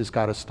abuse has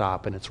got to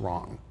stop and it's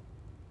wrong.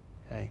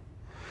 Okay?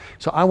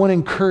 So I want to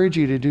encourage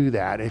you to do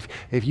that.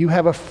 If you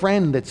have a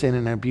friend that's in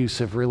an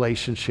abusive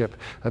relationship,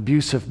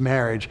 abusive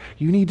marriage,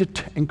 you need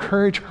to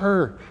encourage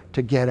her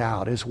to get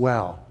out as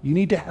well. You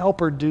need to help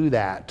her do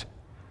that.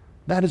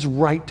 That is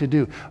right to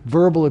do.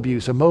 Verbal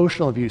abuse,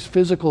 emotional abuse,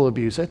 physical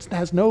abuse, that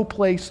has no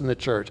place in the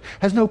church,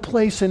 has no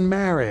place in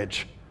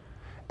marriage.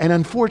 And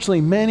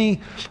unfortunately, many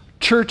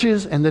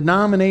churches and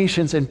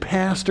denominations and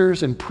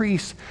pastors and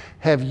priests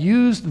have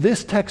used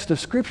this text of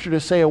Scripture to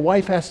say a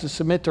wife has to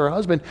submit to her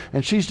husband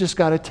and she's just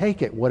got to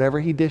take it, whatever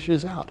he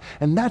dishes out.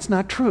 And that's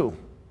not true.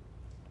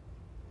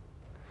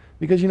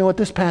 Because you know what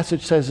this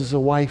passage says is a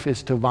wife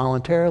is to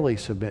voluntarily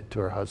submit to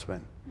her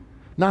husband.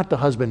 Not the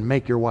husband,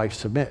 make your wife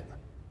submit.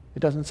 It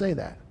doesn't say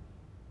that.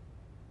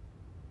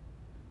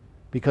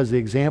 Because the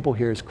example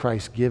here is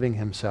Christ giving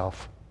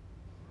himself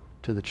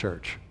to the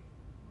church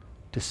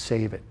to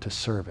save it, to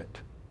serve it,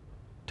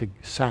 to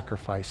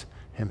sacrifice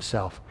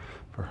himself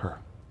for her.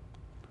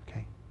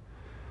 Okay?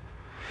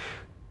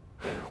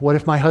 What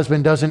if my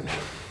husband doesn't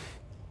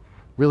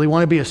really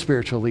want to be a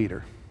spiritual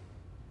leader?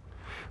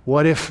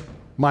 What if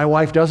my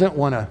wife doesn't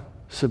want to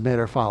submit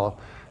or follow?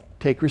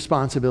 Take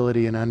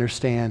responsibility and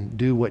understand,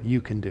 do what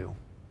you can do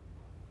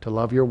to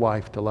love your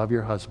wife, to love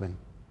your husband,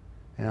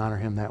 and honor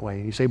him that way.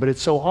 And you say, but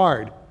it's so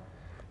hard.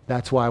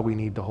 That's why we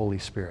need the Holy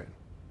Spirit.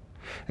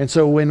 And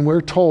so when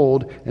we're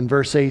told in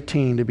verse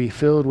 18 to be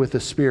filled with the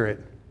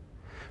Spirit,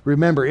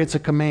 remember, it's a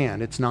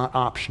command. It's not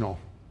optional.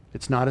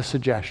 It's not a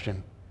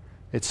suggestion.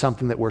 It's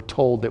something that we're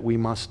told that we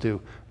must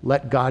do.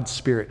 Let God's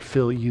Spirit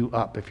fill you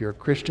up. If you're a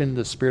Christian,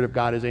 the Spirit of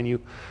God is in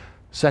you.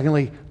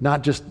 Secondly,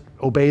 not just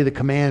obey the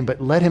command,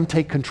 but let him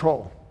take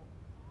control.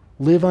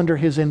 Live under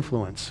his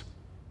influence.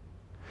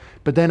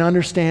 But then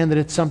understand that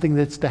it's something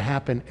that's to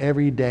happen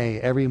every day,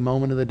 every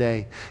moment of the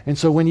day. And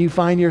so when you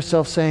find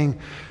yourself saying,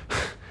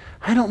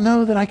 I don't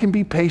know that I can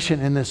be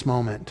patient in this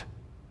moment.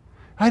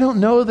 I don't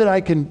know that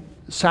I can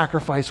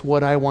sacrifice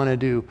what I want to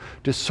do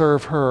to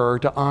serve her or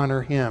to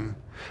honor him.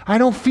 I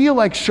don't feel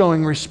like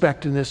showing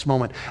respect in this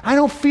moment. I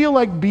don't feel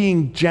like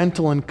being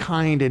gentle and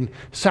kind and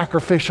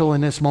sacrificial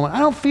in this moment. I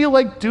don't feel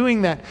like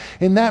doing that.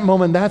 In that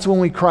moment, that's when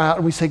we cry out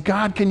and we say,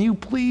 God, can you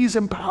please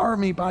empower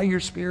me by your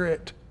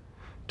Spirit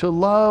to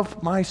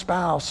love my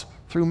spouse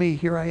through me?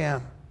 Here I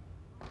am.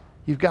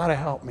 You've got to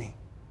help me.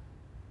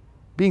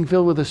 Being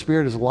filled with the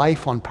Spirit is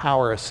life on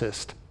power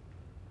assist.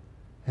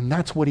 And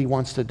that's what he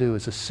wants to do,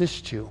 is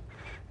assist you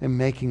in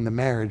making the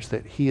marriage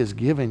that he has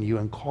given you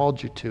and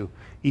called you to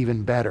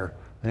even better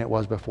than it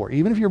was before.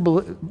 Even if your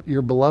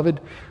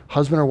beloved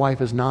husband or wife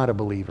is not a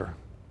believer,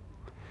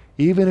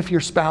 even if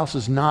your spouse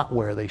is not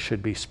where they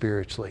should be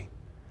spiritually,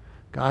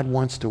 God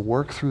wants to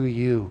work through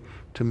you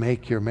to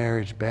make your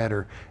marriage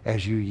better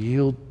as you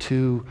yield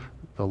to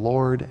the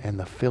Lord and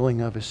the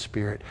filling of his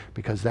Spirit,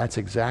 because that's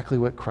exactly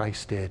what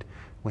Christ did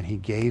when he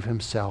gave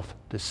himself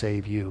to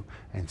save you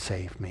and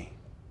save me.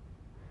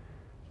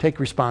 Take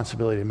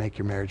responsibility to make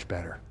your marriage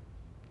better.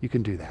 You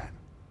can do that.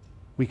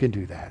 We can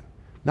do that.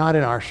 Not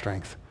in our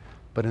strength,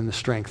 but in the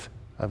strength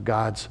of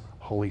God's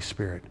Holy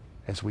Spirit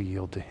as we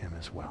yield to him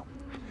as well.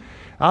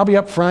 I'll be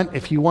up front.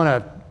 If you want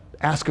to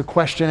ask a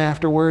question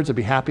afterwards, I'd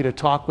be happy to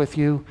talk with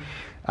you.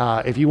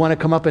 If you want to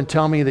come up and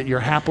tell me that you're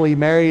happily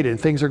married and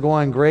things are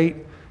going great,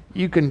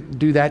 you can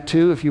do that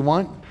too if you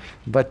want.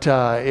 But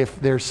if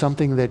there's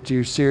something that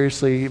you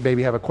seriously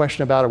maybe have a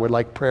question about or would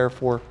like prayer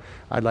for,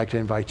 I'd like to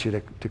invite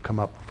you to come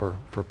up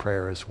for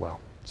prayer as well.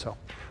 So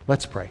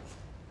let's pray.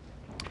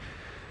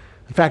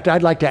 In fact,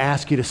 I'd like to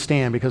ask you to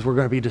stand because we're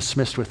going to be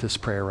dismissed with this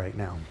prayer right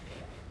now.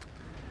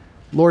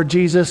 Lord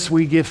Jesus,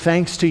 we give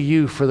thanks to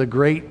you for the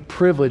great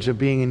privilege of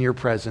being in your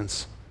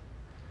presence.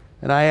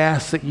 And I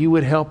ask that you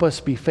would help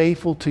us be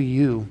faithful to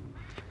you.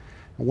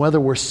 Whether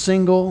we're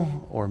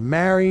single or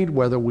married,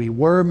 whether we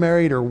were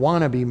married or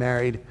want to be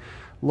married,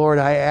 Lord,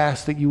 I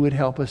ask that you would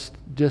help us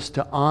just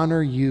to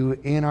honor you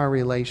in our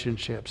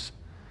relationships.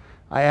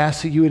 I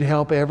ask that you would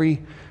help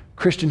every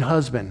Christian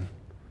husband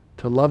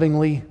to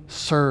lovingly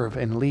serve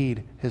and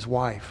lead his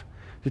wife,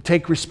 to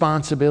take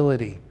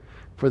responsibility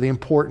for the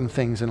important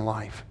things in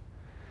life,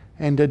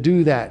 and to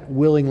do that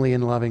willingly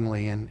and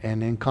lovingly and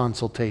in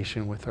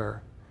consultation with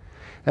her.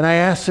 And I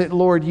ask that,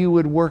 Lord, you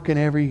would work in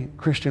every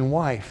Christian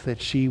wife,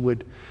 that she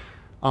would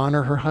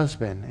honor her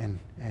husband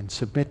and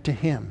submit to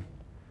him.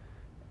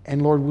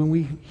 And Lord, when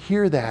we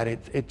hear that,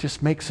 it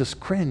just makes us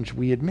cringe,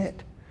 we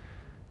admit.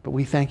 But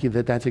we thank you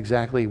that that's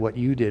exactly what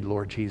you did,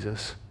 Lord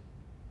Jesus,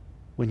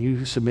 when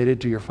you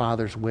submitted to your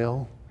Father's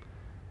will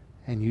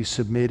and you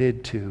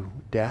submitted to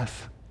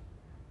death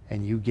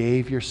and you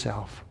gave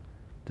yourself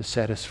to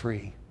set us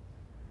free.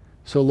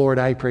 So, Lord,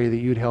 I pray that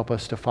you'd help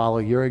us to follow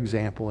your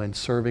example in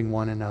serving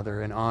one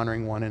another and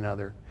honoring one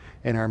another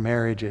in our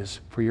marriages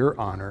for your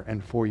honor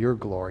and for your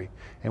glory.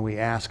 And we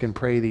ask and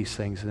pray these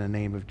things in the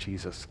name of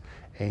Jesus.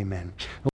 Amen.